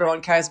gong and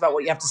everyone cares about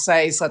what you have to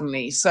say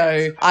suddenly.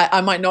 So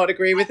I might not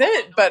agree with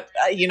it, but,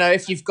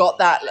 if you've got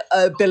that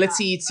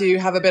ability to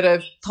have a bit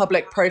of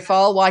public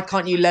profile, why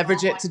can't you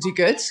leverage it to do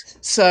good?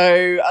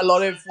 So a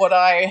lot of what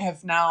I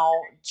have now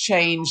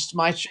changed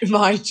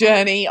my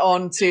journey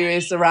onto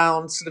is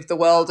around sort of the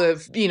world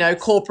of,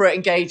 corporate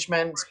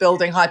engagement,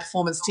 building high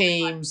performance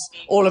teams,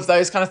 all of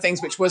those kind of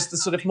things, which was the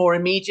sort of more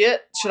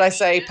immediate, should I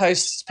say,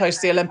 post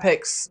the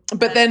Olympics.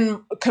 But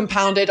then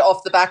compounded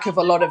off the back of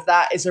a lot of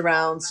that is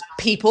around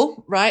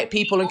people, right?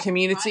 People and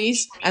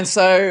communities. And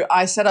so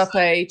I set up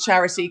a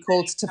charity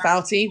called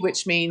Tofauti,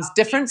 which means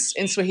difference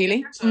in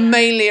Swahili,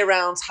 mainly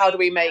around how do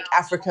we make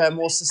Africa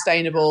more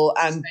sustainable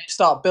and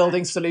start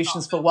building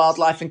solutions for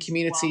wildlife and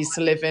communities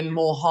to live in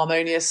more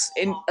harmonious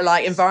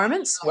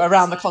environments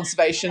around the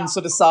conservation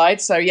sort of side.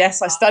 So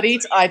yes,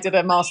 I did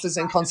a master's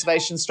in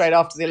conservation straight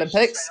after the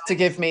Olympics to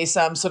give me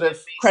some sort of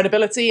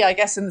credibility, I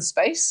guess, in the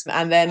space,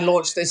 and then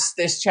launched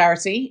this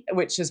charity,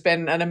 which has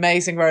been an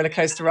amazing roller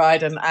coaster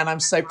ride. And I'm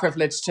so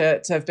privileged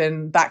to have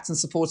been backed and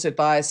supported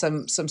by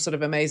some sort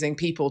of amazing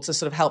people to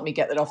sort of help me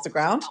get that off the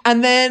ground.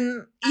 And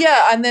then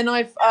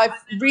I've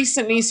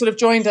recently sort of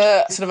joined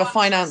a sort of a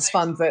finance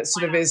fund that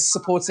sort of is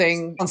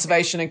supporting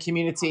conservation and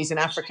communities in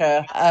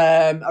Africa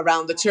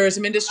around the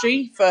tourism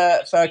industry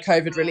for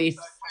COVID relief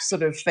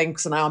sort of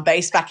things. And now I'm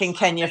based back in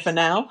Kenya for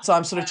now. So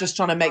I'm sort of just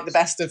trying to make the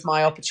best of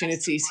my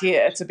opportunities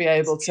here to be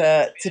able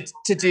to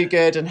do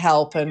good and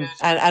help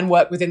and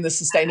work within the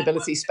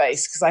sustainability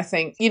space. Because I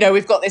think,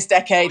 we've got this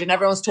decade and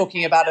everyone's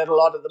talking about it a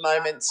lot at the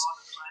moment.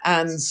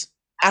 And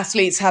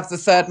athletes have the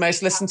third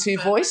most listened to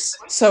voice.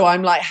 So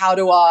I'm like, how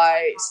do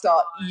I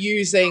start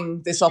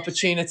using this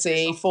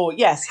opportunity for,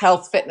 yes,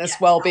 health, fitness,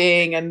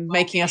 well-being, and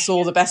making us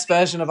all the best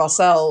version of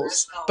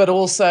ourselves, but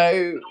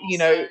also,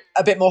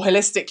 a bit more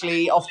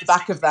holistically off the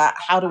back of that,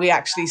 how do we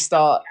actually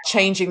start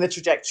changing the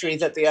trajectory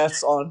that the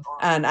Earth's on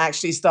and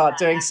actually start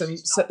doing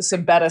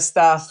some better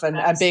stuff and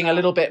being a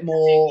little bit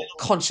more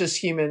conscious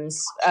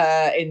humans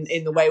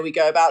in the way we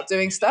go about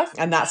doing stuff.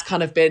 And that's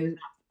kind of been,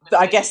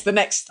 I guess, the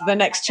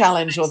next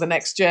challenge or the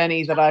next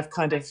journey that I've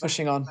kind of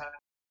pushing on.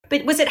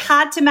 But was it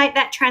hard to make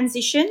that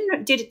transition?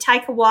 Did it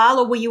take a while,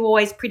 or were you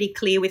always pretty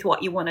clear with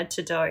what you wanted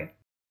to do?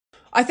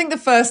 I think the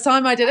first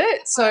time I did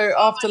it, so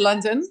after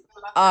London,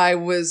 I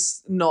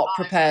was not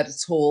prepared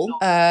at all.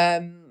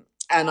 And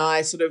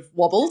I sort of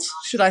wobbled,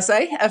 should I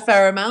say, a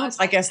fair amount.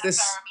 I guess this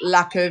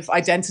lack of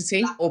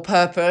identity or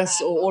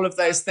purpose or all of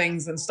those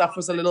things and stuff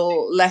was a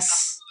little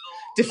less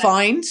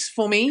defined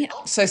for me.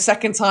 So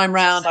second time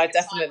round, I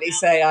definitely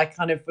say I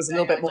kind of was a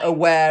little bit more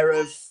aware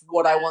of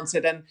what I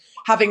wanted. And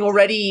having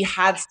already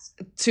had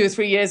 2 or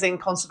 3 years in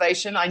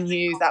conservation, I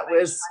knew that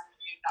was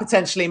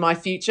potentially my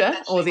future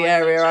or the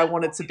area I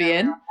wanted to be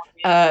in.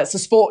 So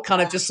sport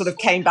kind of just sort of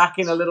came back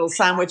in a little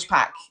sandwich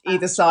pack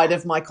either side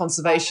of my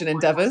conservation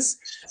endeavors.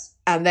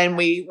 And then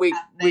we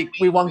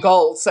won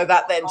gold. So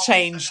that then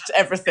changed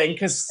everything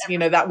because,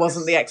 that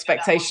wasn't the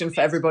expectation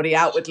for everybody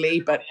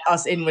outwardly, but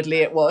us inwardly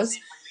it was.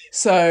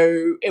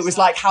 So it was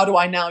like, how do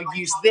I now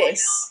use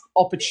this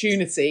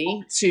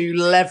opportunity to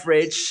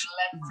leverage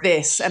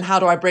this? And how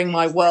do I bring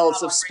my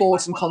worlds of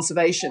sport and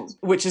conservation,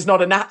 which is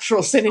not a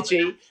natural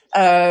synergy,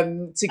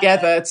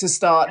 together to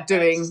start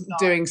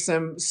doing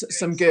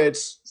some good?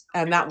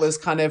 And that was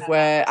kind of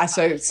where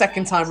so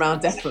second time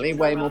round, definitely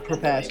way more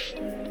prepared.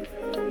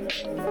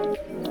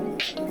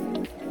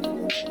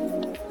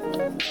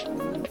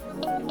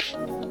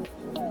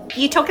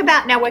 You talk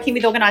about now working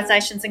with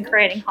organisations and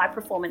creating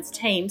high-performance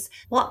teams.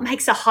 What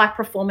makes a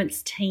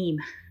high-performance team?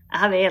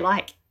 Are there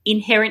like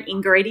inherent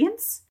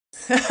ingredients?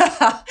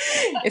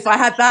 If I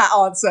had that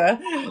answer,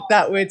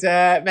 that would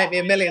make me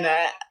a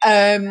millionaire.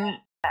 And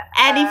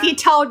if you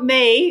told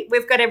me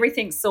we've got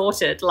everything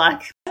sorted,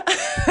 like...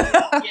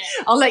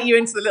 I'll let you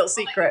into the little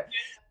secret.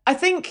 I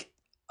think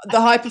the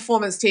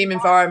high-performance team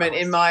environment,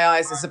 in my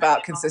eyes, is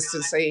about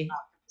consistency.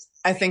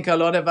 I think a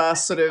lot of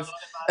us sort of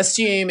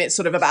assume it's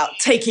sort of about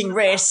taking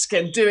risk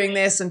and doing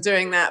this and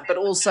doing that. But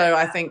also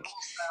I think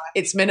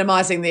it's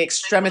minimizing the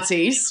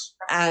extremities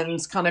and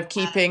kind of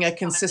keeping a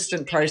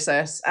consistent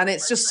process. And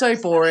it's just so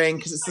boring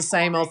because it's the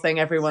same old thing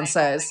everyone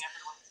says.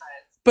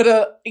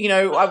 But,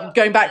 I'm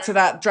going back to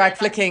that drag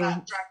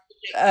flicking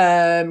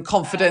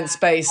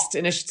confidence-based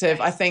initiative.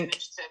 I think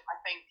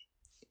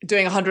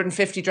doing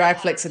 150 drag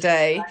flicks a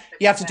day,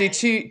 you have to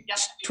do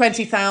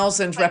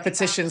 20,000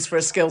 repetitions for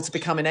a skill to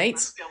become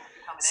innate.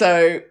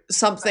 So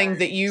something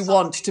that you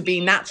want to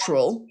be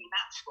natural,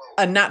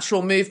 a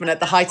natural movement at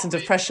the heightened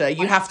of pressure,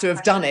 you have to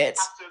have done it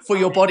for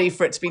your body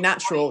for it to be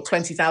natural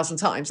 20,000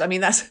 times. I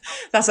mean,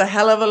 that's a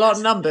hell of a lot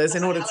of numbers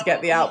in order to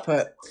get the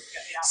output.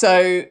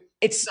 So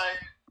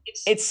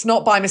it's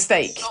not by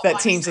mistake that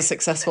teams are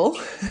successful.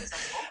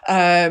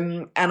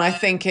 And I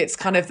think it's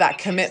kind of that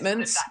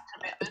commitment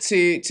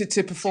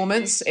to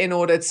performance in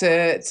order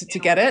to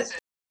get it.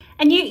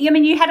 And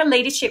you had a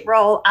leadership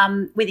role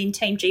within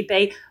Team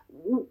GB.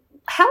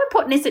 How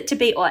important is it to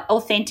be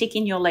authentic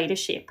in your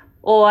leadership,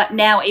 or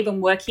now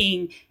even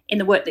working in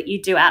the work that you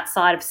do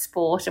outside of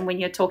sport and when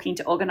you're talking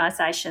to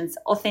organisations,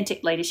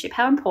 authentic leadership?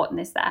 How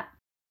important is that?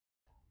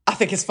 I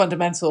think it's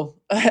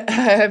fundamental.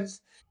 I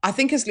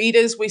think as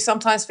leaders, we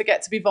sometimes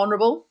forget to be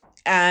vulnerable.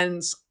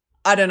 And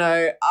I don't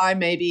know, I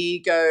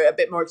maybe go a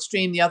bit more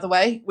extreme the other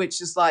way,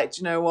 which is like,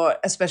 do you know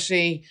what,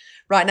 especially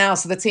right now.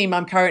 So the team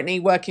I'm currently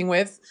working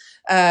with,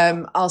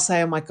 I'll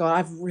say, oh my God,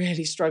 I've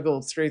really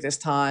struggled through this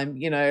time,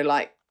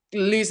 like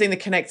losing the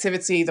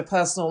connectivity, the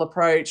personal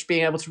approach,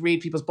 being able to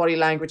read people's body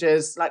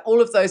languages, like all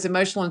of those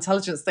emotional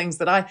intelligence things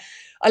that I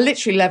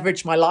literally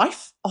leverage my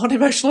life on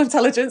emotional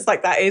intelligence.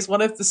 Like that is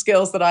one of the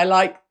skills that I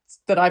like,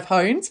 that I've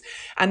honed.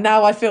 And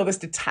now I feel this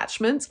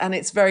detachment, and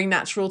it's very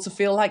natural to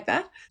feel like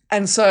that.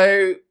 And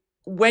so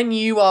when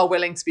you are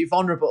willing to be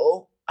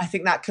vulnerable, I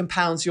think that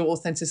compounds your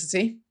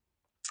authenticity,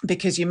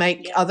 because you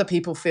make other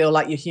people feel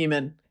like you're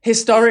human.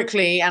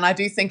 Historically, and I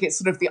do think it's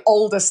sort of the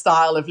older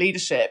style of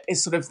leadership,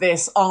 is sort of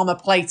this armor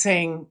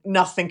plating,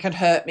 nothing can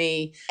hurt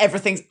me,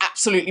 everything's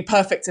absolutely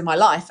perfect in my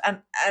life.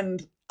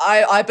 And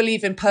I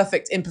believe in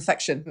perfect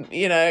imperfection,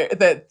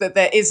 that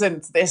there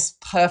isn't this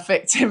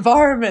perfect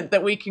environment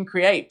that we can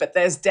create, but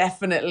there's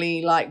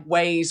definitely like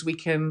ways we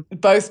can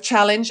both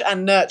challenge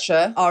and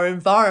nurture our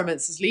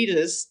environments as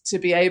leaders to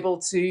be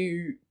able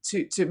to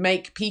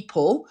make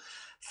people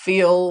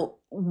feel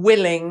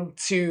willing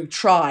to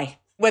try.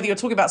 Whether you're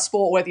talking about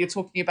sport, whether you're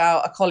talking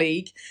about a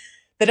colleague,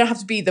 they don't have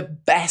to be the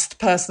best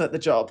person at the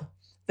job.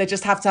 They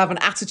just have to have an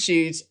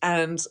attitude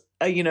and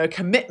a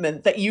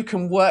commitment that you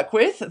can work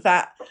with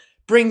that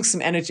brings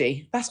some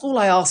energy. That's all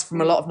I ask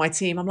from a lot of my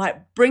team. I'm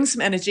like, bring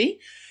some energy,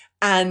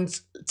 and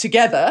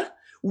together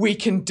we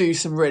can do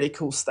some really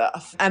cool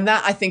stuff. And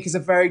that, I think, is a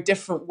very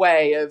different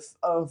way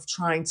of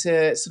trying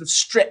to sort of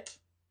strip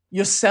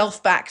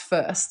yourself back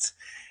first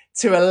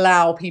to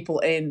allow people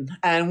in.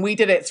 And we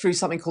did it through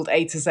something called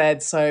A to Z.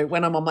 So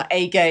when I'm on my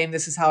A game,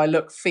 this is how I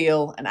look,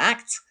 feel, and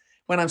act.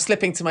 When I'm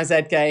slipping to my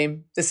Z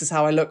game, this is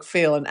how I look,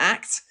 feel, and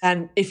act.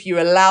 And if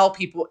you allow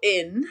people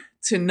in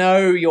to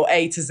know your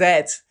A to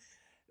Z,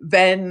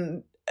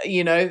 then,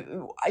 you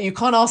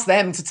can't ask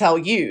them to tell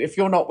you if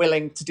you're not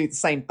willing to do the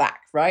same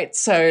back, right?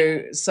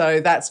 So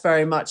that's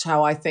very much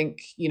how I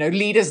think,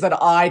 leaders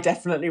that I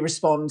definitely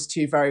respond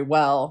to very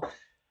well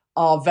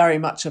are very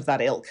much of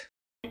that ilk.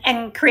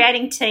 And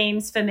creating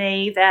teams for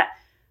me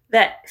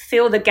that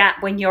fill the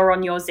gap when you're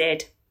on your Z.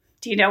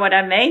 Do you know what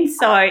I mean?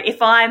 So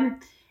if I'm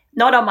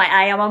not on my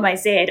A, I'm on my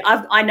Z.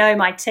 I know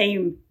my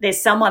team,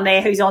 there's someone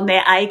there who's on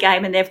their A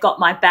game and they've got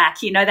my back.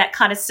 That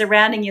kind of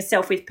surrounding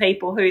yourself with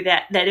people who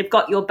that have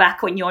got your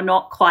back when you're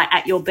not quite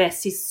at your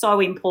best is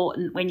so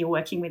important when you're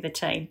working with a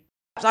team.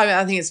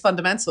 I think it's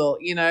fundamental,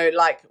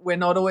 like we're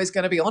not always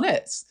going to be on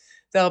it.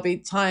 There'll be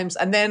times.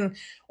 And then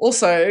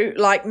also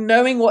like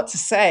knowing what to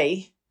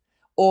say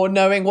or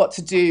knowing what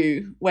to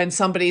do when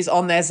somebody's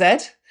on their Z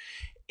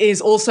is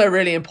also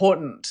really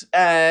important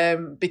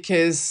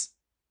because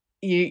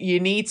you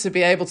need to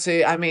be able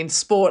to, I mean,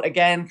 sport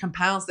again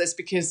compounds this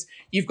because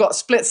you've got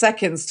split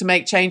seconds to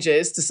make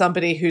changes to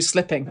somebody who's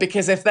slipping.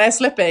 Because if they're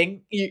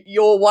slipping,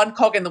 you're one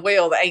cog in the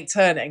wheel that ain't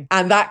turning.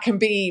 And that can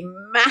be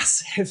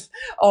massive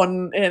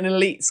on an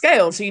elite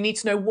scale. So you need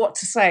to know what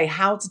to say,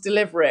 how to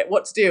deliver it,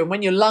 what to do. And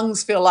when your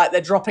lungs feel like they're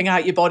dropping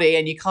out your body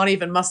and you can't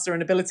even muster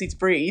an ability to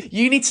breathe,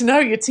 you need to know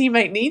your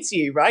teammate needs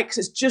you, right?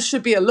 Because it just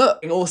should be a look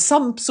or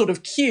some sort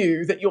of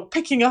cue that you're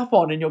picking up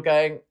on and you're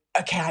going,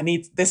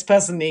 okay, this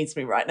person needs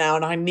me right now,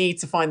 and I need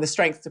to find the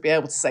strength to be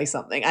able to say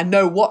something and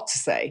know what to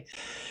say.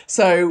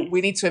 So we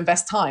need to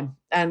invest time,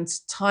 and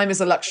time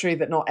is a luxury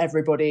that not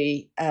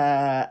everybody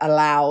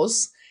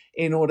allows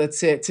in order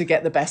to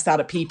get the best out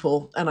of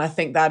people. And I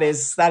think that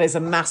is a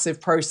massive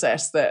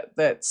process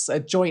that's a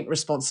joint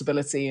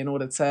responsibility in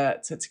order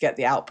to get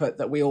the output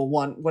that we all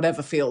want,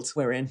 whatever field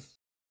we're in.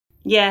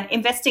 Yeah,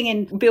 investing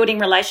in building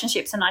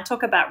relationships. And I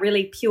talk about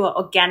really pure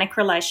organic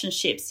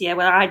relationships, where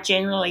I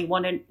generally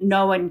want to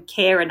know and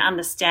care and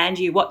understand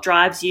you, what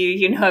drives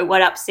you,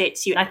 what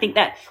upsets you. And I think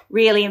that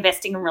really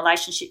investing in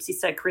relationships is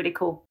so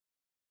critical.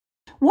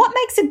 What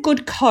makes a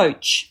good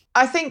coach?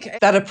 I think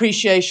that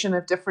appreciation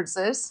of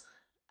differences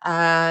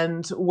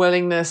and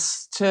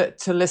willingness to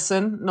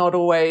listen, not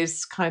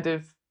always kind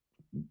of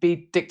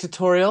be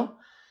dictatorial.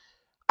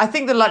 I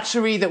think the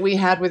luxury that we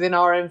had within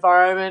our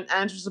environment,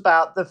 Andrew, was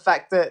about the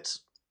fact that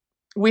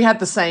we had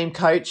the same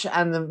coach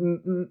and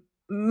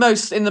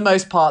in the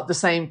most part, the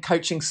same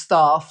coaching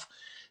staff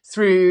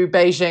through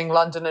Beijing,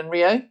 London, and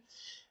Rio.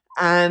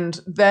 And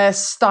their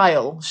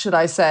style, should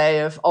I say,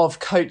 of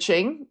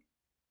coaching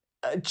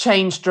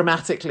changed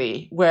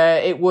dramatically, where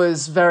it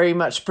was very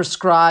much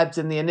prescribed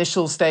in the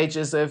initial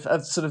stages of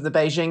sort of the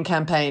Beijing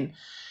campaign,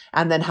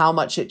 and then how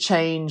much it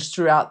changed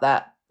throughout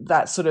that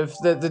sort of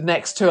the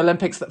next two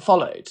Olympics that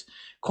followed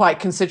quite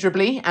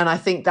considerably. And I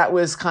think that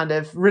was kind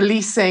of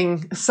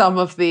releasing some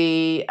of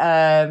the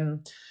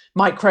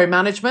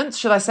micromanagement,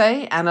 should I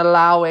say, and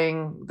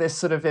allowing this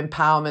sort of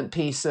empowerment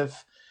piece of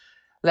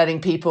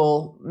letting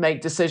people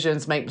make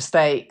decisions, make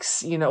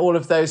mistakes, all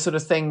of those sort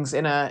of things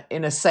in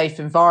a safe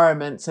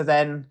environment to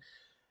then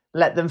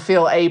let them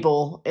feel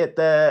able at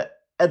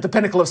the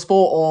pinnacle of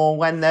sport or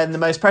when they're in the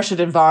most pressured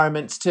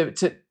environments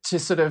to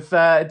sort of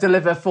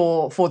deliver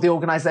for the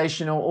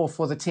organization or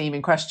for the team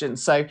in question.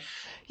 So,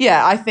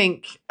 yeah, I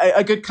think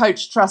a good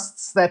coach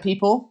trusts their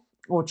people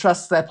or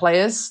trusts their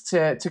players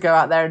to go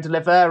out there and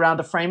deliver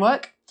around a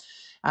framework.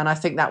 And I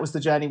think that was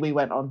the journey we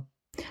went on.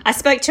 I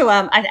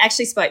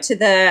actually spoke to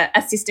the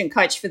assistant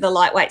coach for the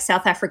lightweight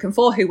South African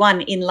 4 who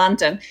won in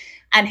London.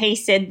 And he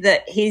said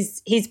that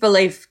his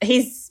belief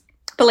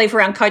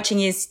around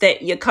coaching is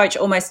that your coach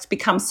almost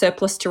becomes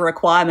surplus to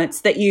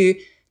requirements, that you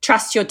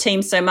trust your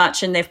team so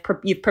much and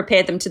you've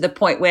prepared them to the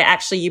point where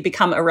actually you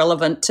become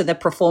irrelevant to the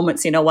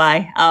performance in a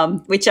way,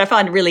 which I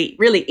find really,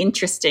 really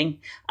interesting,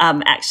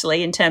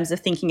 actually, in terms of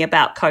thinking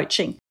about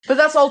coaching. But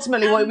that's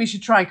ultimately what we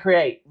should try and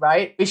create,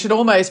 right? We should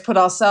almost put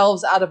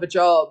ourselves out of a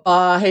job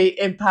by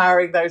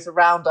empowering those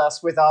around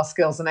us with our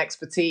skills and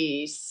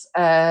expertise.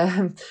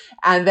 And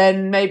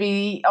then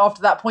maybe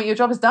after that point, your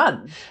job is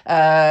done.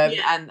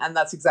 And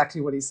that's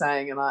exactly what he's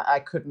saying. And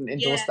I couldn't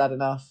endorse that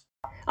enough.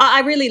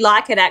 I really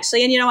like it,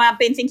 actually. And, I've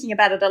been thinking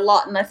about it a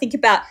lot. And I think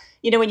about,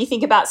 when you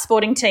think about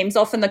sporting teams,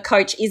 often the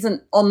coach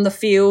isn't on the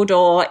field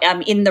or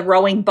in the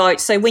rowing boat.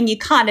 So when you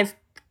kind of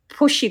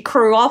push your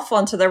crew off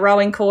onto the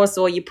rowing course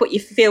or you put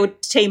your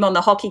field team on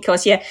the hockey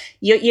course, you're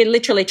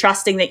literally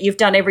trusting that you've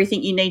done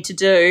everything you need to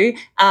do,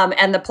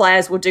 and the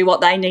players will do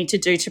what they need to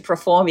do to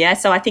perform.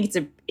 So I think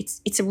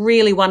it's a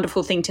really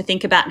wonderful thing to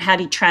think about, and how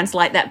do you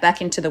translate that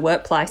back into the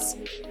workplace?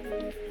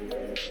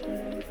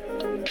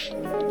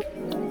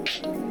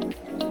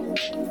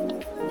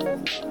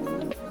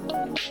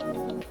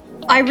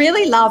 I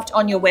really loved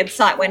on your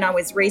website when I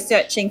was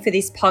researching for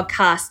this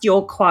podcast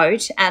your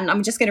quote, and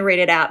I'm just going to read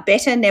it out.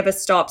 Better never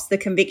stops. The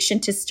conviction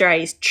to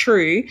stay is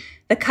true.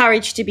 The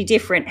courage to be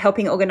different,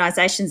 helping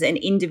organisations and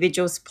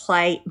individuals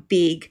play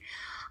big.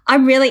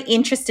 I'm really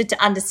interested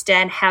to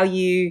understand how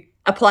you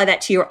apply that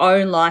to your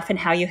own life and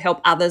how you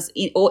help others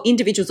or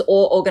individuals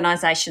or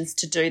organisations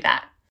to do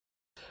that.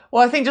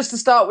 Well, I think just to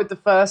start with the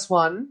first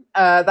one,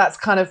 that's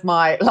kind of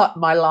my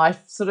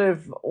life sort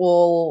of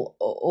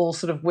all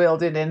sort of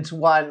wielded into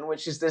one,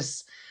 which is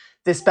this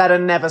better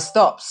never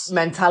stops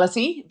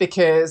mentality.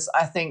 Because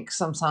I think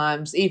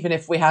sometimes, even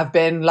if we have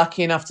been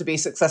lucky enough to be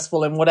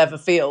successful in whatever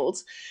field,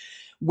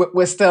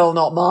 we're still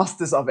not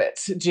masters of it.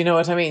 Do you know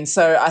what I mean?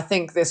 So I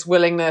think this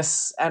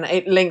willingness, and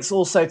it links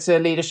also to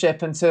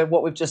leadership and to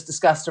what we've just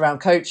discussed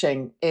around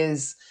coaching,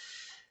 is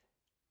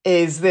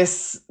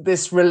this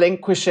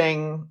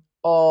relinquishing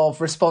of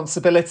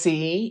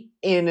responsibility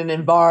in an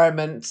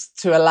environment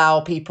to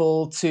allow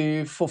people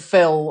to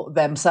fulfill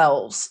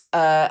themselves.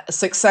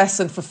 Success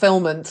and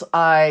fulfillment,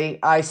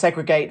 I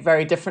segregate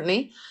very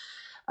differently.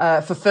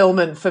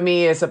 Fulfillment for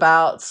me is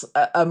about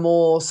a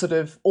more sort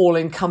of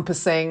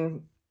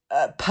all-encompassing,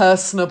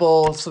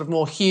 personable, sort of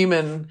more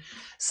human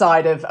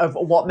side of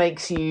what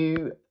makes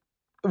you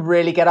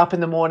really get up in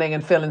the morning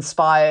and feel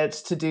inspired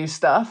to do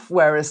stuff,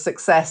 whereas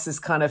success is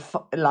kind of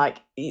like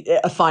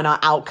a finite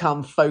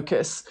outcome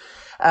focus.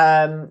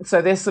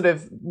 So this sort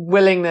of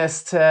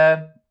willingness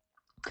to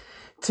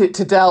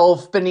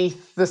delve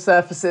beneath the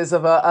surfaces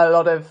of a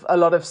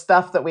lot of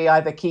stuff that we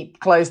either keep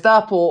closed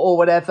up or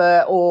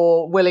whatever,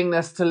 or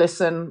willingness to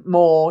listen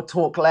more,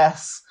 talk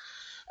less,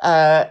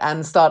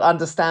 and start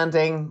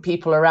understanding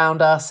people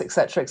around us, et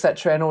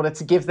cetera, in order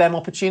to give them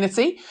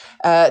opportunity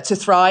to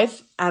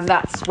thrive. And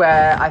that's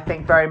where I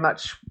think very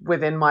much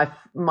within my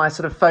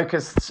sort of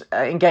focused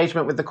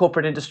engagement with the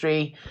corporate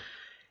industry,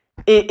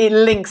 it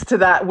links to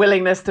that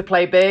willingness to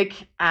play big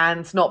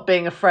and not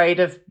being afraid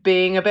of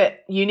being a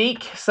bit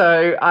unique.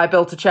 So I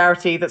built a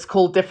charity that's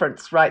called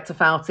Difference, right, to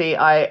Fouty.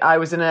 I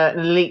was in an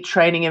elite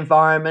training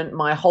environment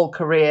my whole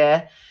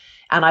career,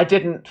 and I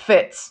didn't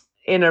fit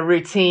in a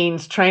routine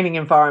training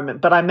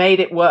environment, but I made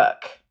it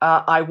work.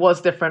 I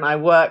was different. I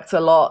worked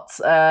a lot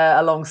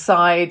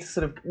alongside,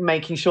 sort of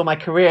making sure my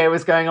career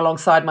was going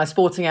alongside my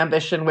sporting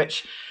ambition,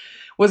 which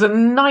was a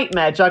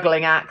nightmare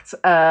juggling act.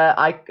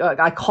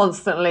 I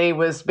constantly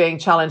was being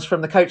challenged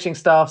from the coaching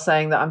staff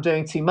saying that I'm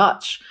doing too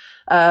much.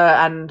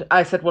 And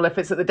I said, well, if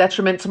it's at the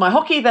detriment to my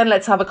hockey, then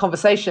let's have a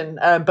conversation.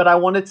 But I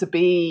wanted to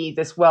be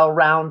this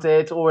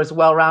well-rounded, or as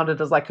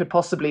well-rounded as I could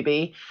possibly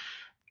be,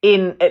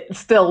 in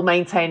still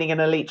maintaining an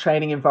elite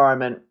training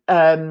environment.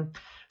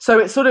 So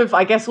it's sort of,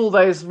 I guess, all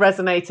those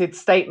resonated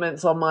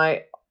statements on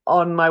my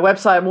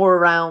website are more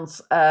around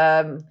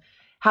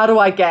how do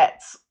I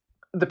get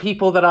the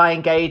people that I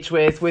engage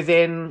with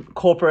within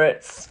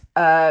corporates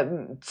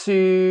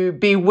to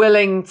be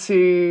willing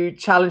to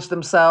challenge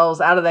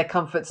themselves out of their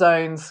comfort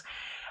zones,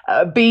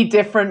 be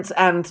different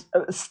and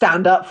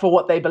stand up for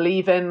what they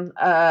believe in,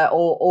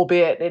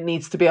 albeit it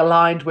needs to be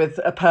aligned with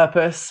a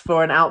purpose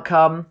for an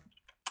outcome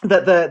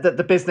that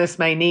the business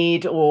may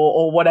need,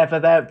 or whatever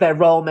their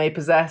role may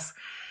possess.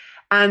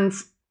 And,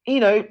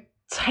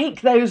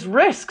 take those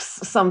risks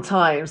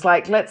sometimes.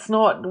 Like,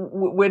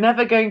 we're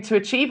never going to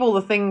achieve all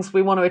the things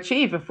we want to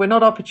achieve if we're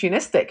not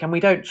opportunistic and we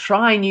don't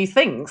try new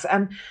things.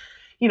 And,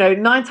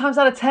 9 times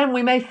out of 10,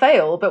 we may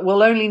fail, but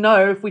we'll only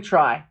know if we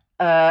try.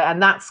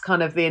 And that's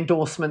kind of the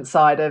endorsement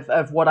side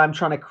of what I'm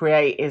trying to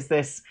create, is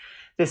this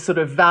sort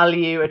of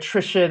value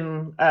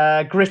attrition,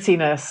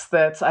 grittiness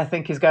that I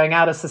think is going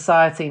out of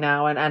society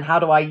now. And how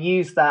do I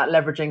use that,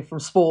 leveraging from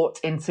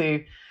sport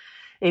into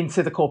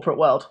the corporate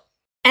world?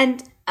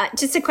 And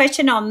just a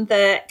question on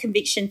the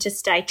conviction to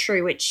stay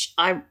true, which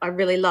I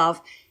really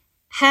love.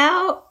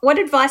 What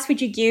advice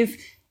would you give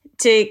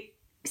to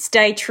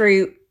stay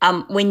true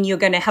when you're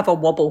going to have a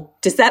wobble?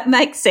 Does that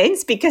make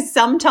sense? Because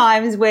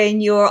sometimes when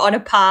you're on a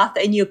path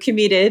and you're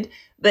committed,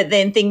 but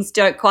then things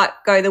don't quite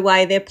go the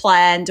way they're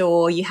planned,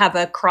 or you have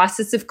a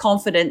crisis of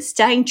confidence,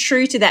 staying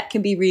true to that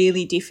can be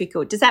really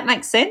difficult. Does that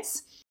make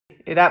sense?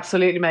 It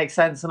absolutely makes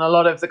sense. And a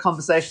lot of the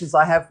conversations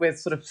I have with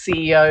sort of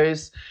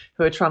CEOs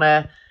who are trying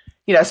to,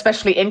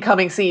 especially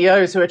incoming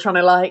CEOs who are trying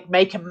to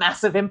make a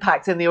massive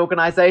impact in the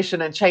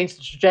organization and change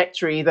the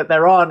trajectory that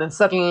they're on. And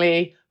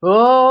suddenly,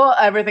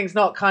 everything's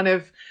not kind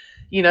of,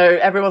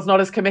 everyone's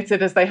not as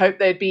committed as they hoped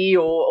they'd be,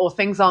 or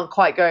things aren't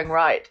quite going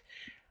right.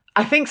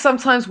 I think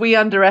sometimes we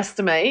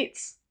underestimate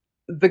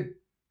the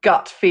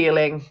gut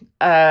feeling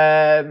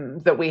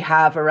that we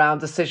have around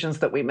decisions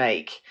that we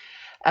make.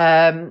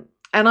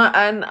 And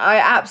I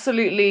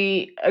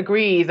absolutely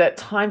agree that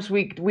times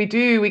we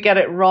get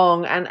it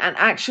wrong, and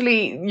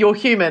actually you're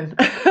human.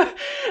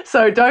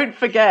 So don't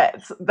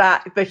forget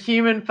that the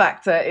human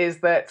factor is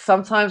that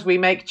sometimes we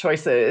make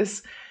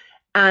choices,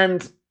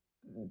 and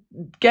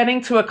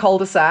getting to a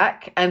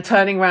cul-de-sac and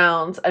turning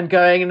around and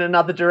going in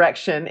another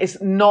direction is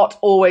not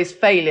always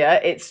failure.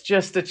 It's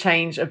just a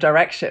change of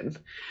direction.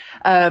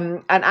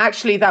 And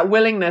actually that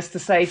willingness to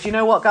say, do you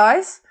know what,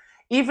 guys,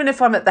 even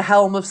if I'm at the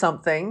helm of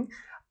something,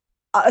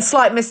 a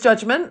slight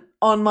misjudgment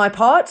on my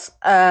part,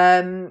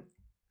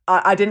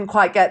 I didn't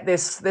quite get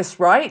this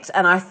right,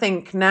 and I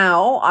think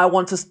now I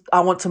want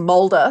to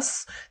mold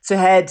us to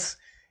head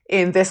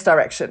in this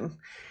direction,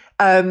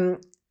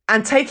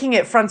 and taking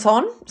it front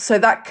on. So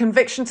that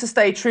conviction to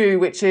stay true,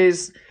 which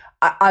is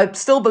I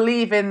still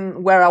believe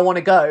in where I want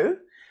to go,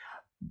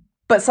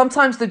 but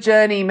sometimes the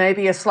journey may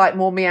be a slight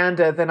more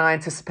meander than I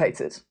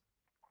anticipated.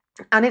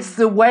 And it's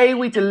the way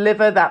we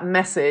deliver that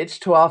message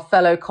to our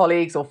fellow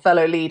colleagues or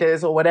fellow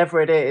leaders or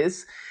whatever it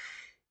is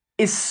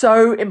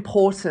so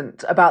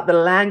important, about the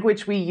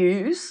language we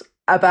use,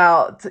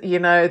 about,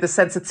 the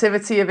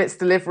sensitivity of its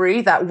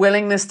delivery, that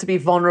willingness to be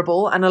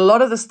vulnerable. And a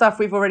lot of the stuff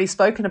we've already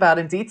spoken about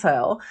in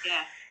detail.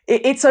 Yeah.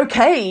 It's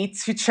okay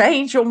to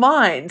change your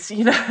mind.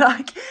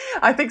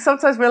 I think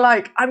sometimes we're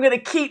like, I'm going to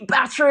keep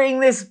battering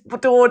this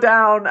door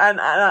down and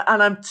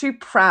I'm too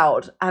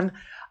proud. And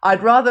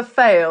I'd rather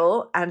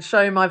fail and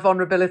show my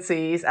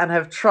vulnerabilities and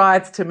have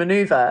tried to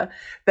maneuver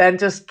than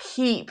just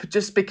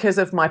because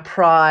of my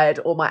pride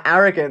or my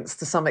arrogance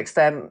to some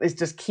extent, is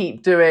just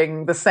keep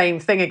doing the same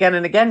thing again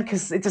and again,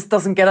 because it just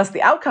doesn't get us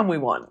the outcome we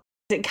want.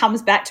 It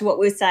comes back to what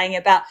we were saying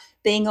about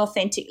being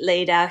authentic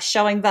leader,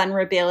 showing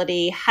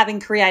vulnerability, having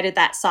created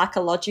that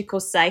psychological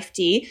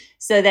safety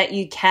so that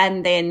you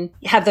can then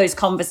have those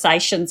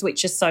conversations,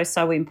 which is so,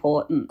 so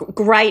important.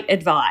 Great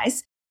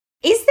advice.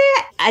 Is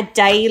there a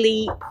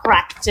daily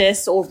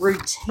practice or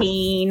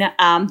routine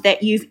that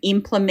you've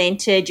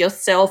implemented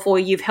yourself or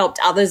you've helped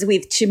others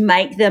with to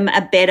make them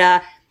a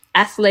better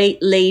athlete,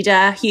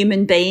 leader,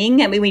 human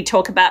being? And when we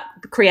talk about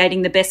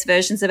creating the best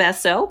versions of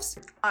ourselves?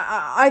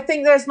 I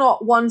think there's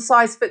not one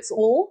size fits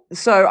all.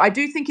 So I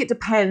do think it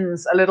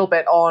depends a little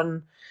bit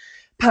on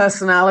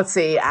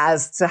personality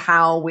as to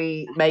how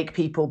we make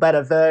people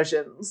better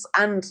versions.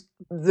 And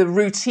the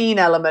routine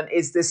element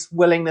is this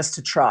willingness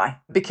to try.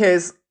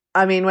 Because,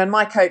 I mean, when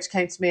my coach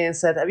came to me and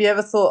said, have you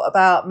ever thought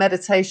about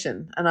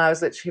meditation? And I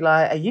was literally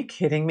like, are you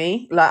kidding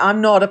me? Like,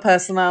 I'm not a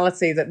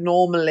personality that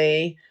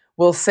normally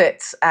will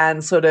sit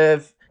and sort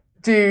of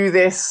do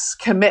this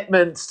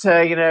commitment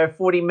to,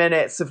 40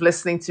 minutes of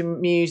listening to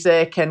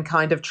music and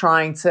kind of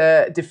trying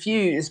to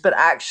diffuse. But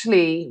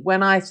actually,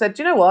 when I said,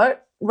 you know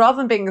what, rather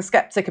than being a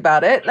skeptic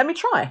about it, let me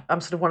try.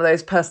 I'm sort of one of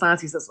those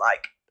personalities that's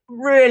like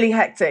really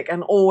hectic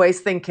and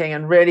always thinking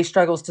and really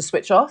struggles to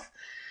switch off.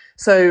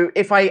 So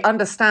if I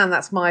understand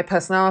that's my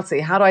personality,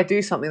 how do I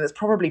do something that's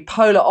probably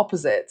polar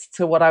opposite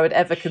to what I would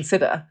ever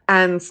consider?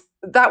 And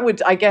that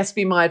would, I guess,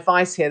 be my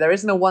advice here. There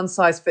isn't a one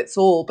size fits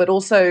all, but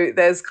also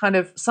there's kind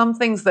of some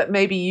things that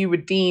maybe you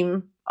would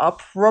deem are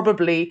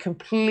probably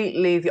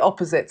completely the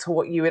opposite to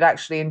what you would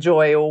actually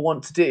enjoy or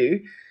want to do,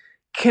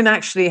 can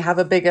actually have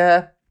a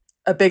bigger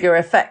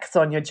effect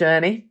on your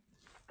journey.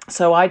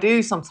 So I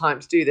do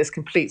sometimes do this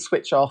complete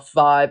switch off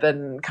vibe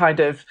and kind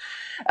of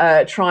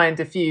try and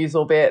diffuse,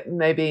 albeit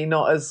maybe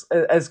not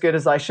as good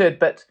as I should.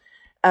 But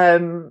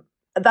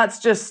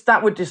that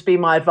would just be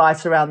my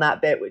advice around that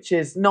bit, which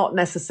is not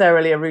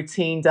necessarily a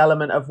routine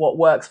element of what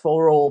works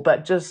for all,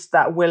 but just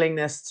that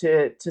willingness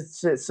to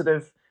sort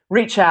of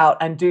reach out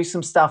and do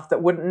some stuff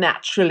that wouldn't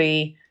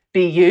naturally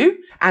be you.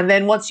 And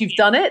then once you've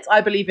done it,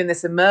 I believe in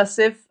this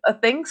immersive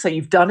thing. So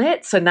you've done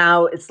it. So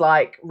now it's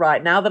like,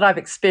 right, now that I've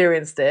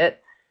experienced it,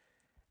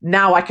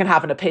 now I can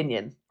have an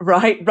opinion,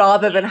 right?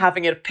 Rather than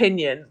having an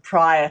opinion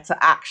prior to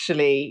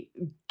actually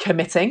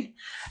committing.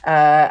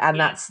 And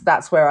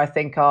that's where I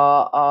think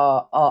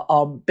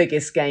our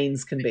biggest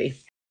gains can be.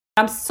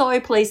 I'm so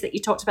pleased that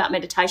you talked about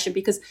meditation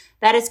because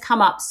that has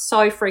come up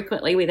so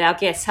frequently with our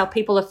guests, how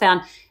people have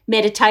found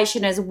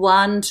meditation as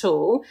one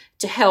tool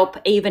to help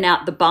even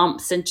out the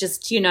bumps and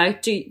just,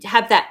 to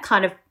have that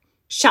kind of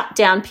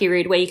shutdown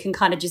period where you can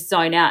kind of just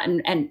zone out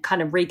and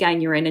kind of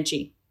regain your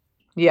energy.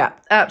 Yeah,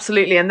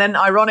 absolutely. And then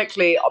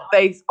ironically,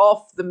 based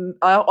off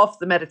the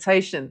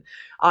meditation,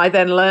 I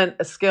then learned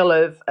a skill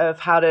of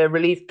how to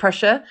relieve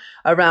pressure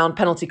around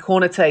penalty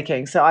corner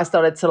taking. So I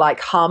started to like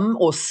hum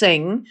or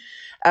sing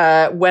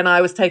when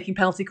I was taking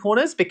penalty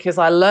corners, because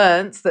I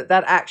learned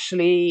that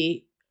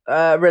actually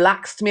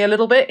relaxed me a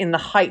little bit in the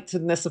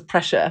heightenedness of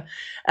pressure.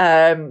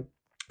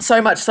 So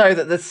much so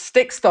that the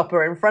stick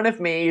stopper in front of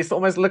me used to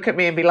almost look at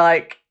me and be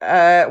like,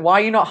 why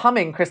are you not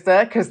humming,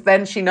 Krista? Because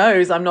then she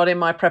knows I'm not in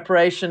my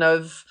preparation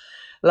of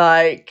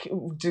like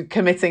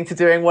committing to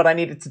doing what I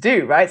needed to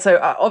do, right? So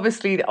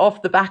obviously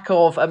off the back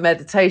of a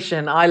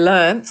meditation, I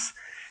learned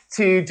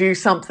to do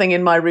something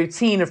in my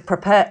routine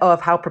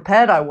of how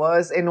prepared I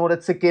was in order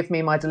to give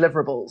me my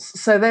deliverables.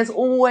 So there's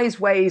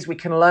always ways we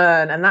can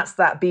learn, and that's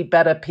that be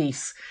better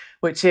piece,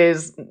 which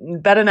is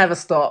better never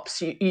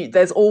stops.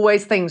 There's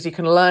always things you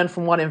can learn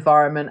from one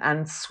environment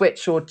and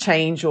switch or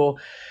change or,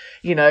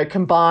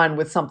 combine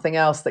with something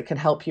else that can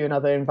help you in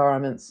other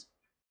environments.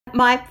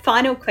 My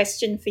final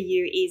question for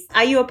you is,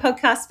 are you a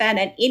podcast fan,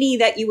 and any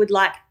that you would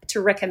like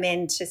to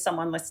recommend to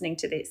someone listening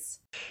to this?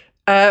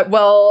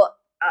 Well,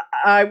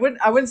 I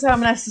wouldn't say I'm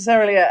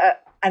necessarily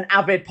an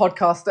avid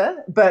podcaster,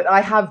 but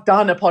I have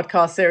done a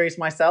podcast series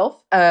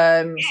myself.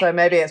 So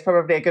maybe it's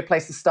probably a good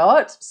place to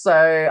start.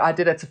 So I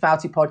did a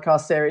Tofauti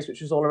podcast series, which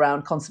was all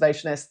around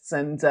conservationists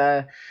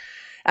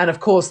and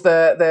of course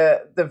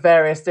the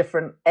various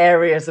different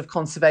areas of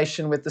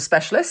conservation with the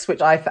specialists,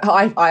 which I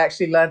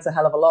actually learned a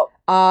hell of a lot.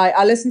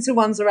 I listened to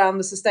ones around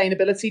the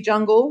Sustainability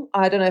Jungle.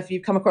 I don't know if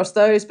you've come across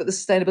those, but the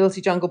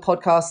Sustainability Jungle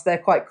podcasts, they're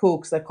quite cool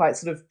because they're quite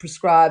sort of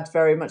prescribed,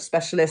 very much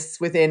specialists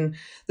within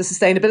the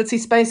sustainability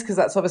space, because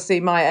that's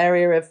obviously my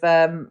area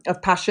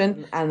of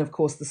passion. And of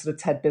course the sort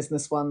of TED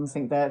Business ones, I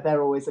think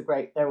they're always a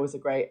great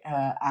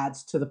add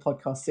to the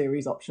podcast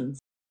series options.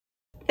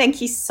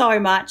 Thank you so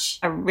much.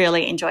 I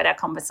really enjoyed our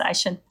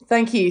conversation.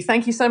 Thank you.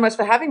 Thank you so much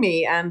for having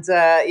me. And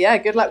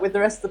good luck with the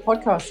rest of the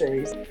podcast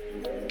series.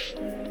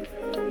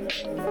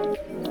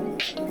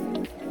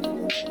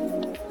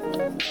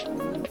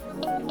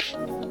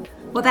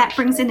 Well, that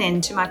brings an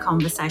end to my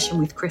conversation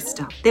with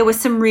Krista. There were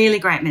some really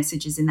great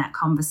messages in that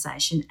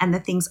conversation, and the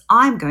things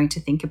I'm going to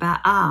think about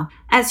are,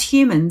 as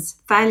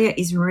humans, failure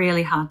is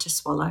really hard to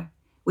swallow.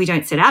 We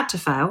don't set out to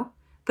fail,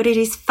 but it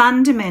is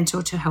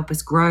fundamental to help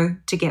us grow,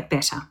 to get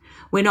better.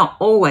 We're not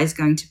always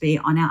going to be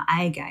on our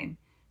A game.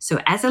 So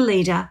as a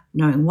leader,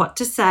 knowing what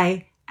to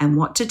say and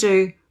what to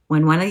do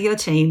when one of your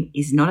team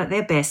is not at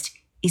their best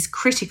is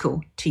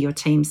critical to your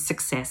team's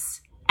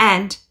success.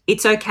 And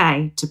it's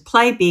okay to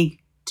play big,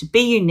 to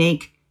be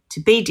unique, to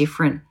be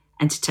different,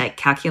 and to take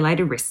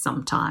calculated risks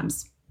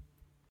sometimes.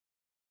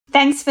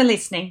 Thanks for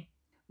listening.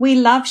 We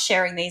love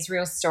sharing these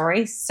real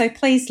stories, so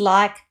please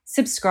like,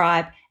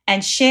 subscribe,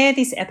 and share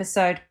this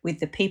episode with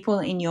the people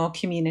in your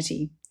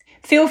community.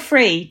 Feel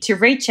free to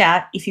reach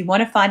out if you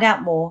want to find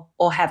out more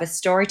or have a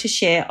story to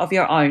share of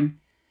your own.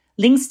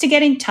 Links to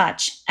get in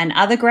touch and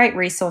other great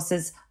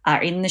resources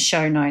are in the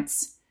show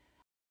notes.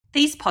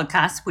 These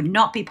podcasts would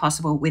not be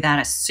possible without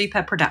a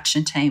super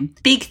production team.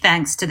 Big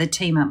thanks to the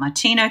team at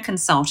Martino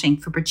Consulting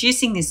for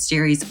producing this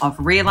series of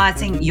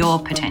Realising Your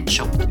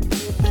Potential.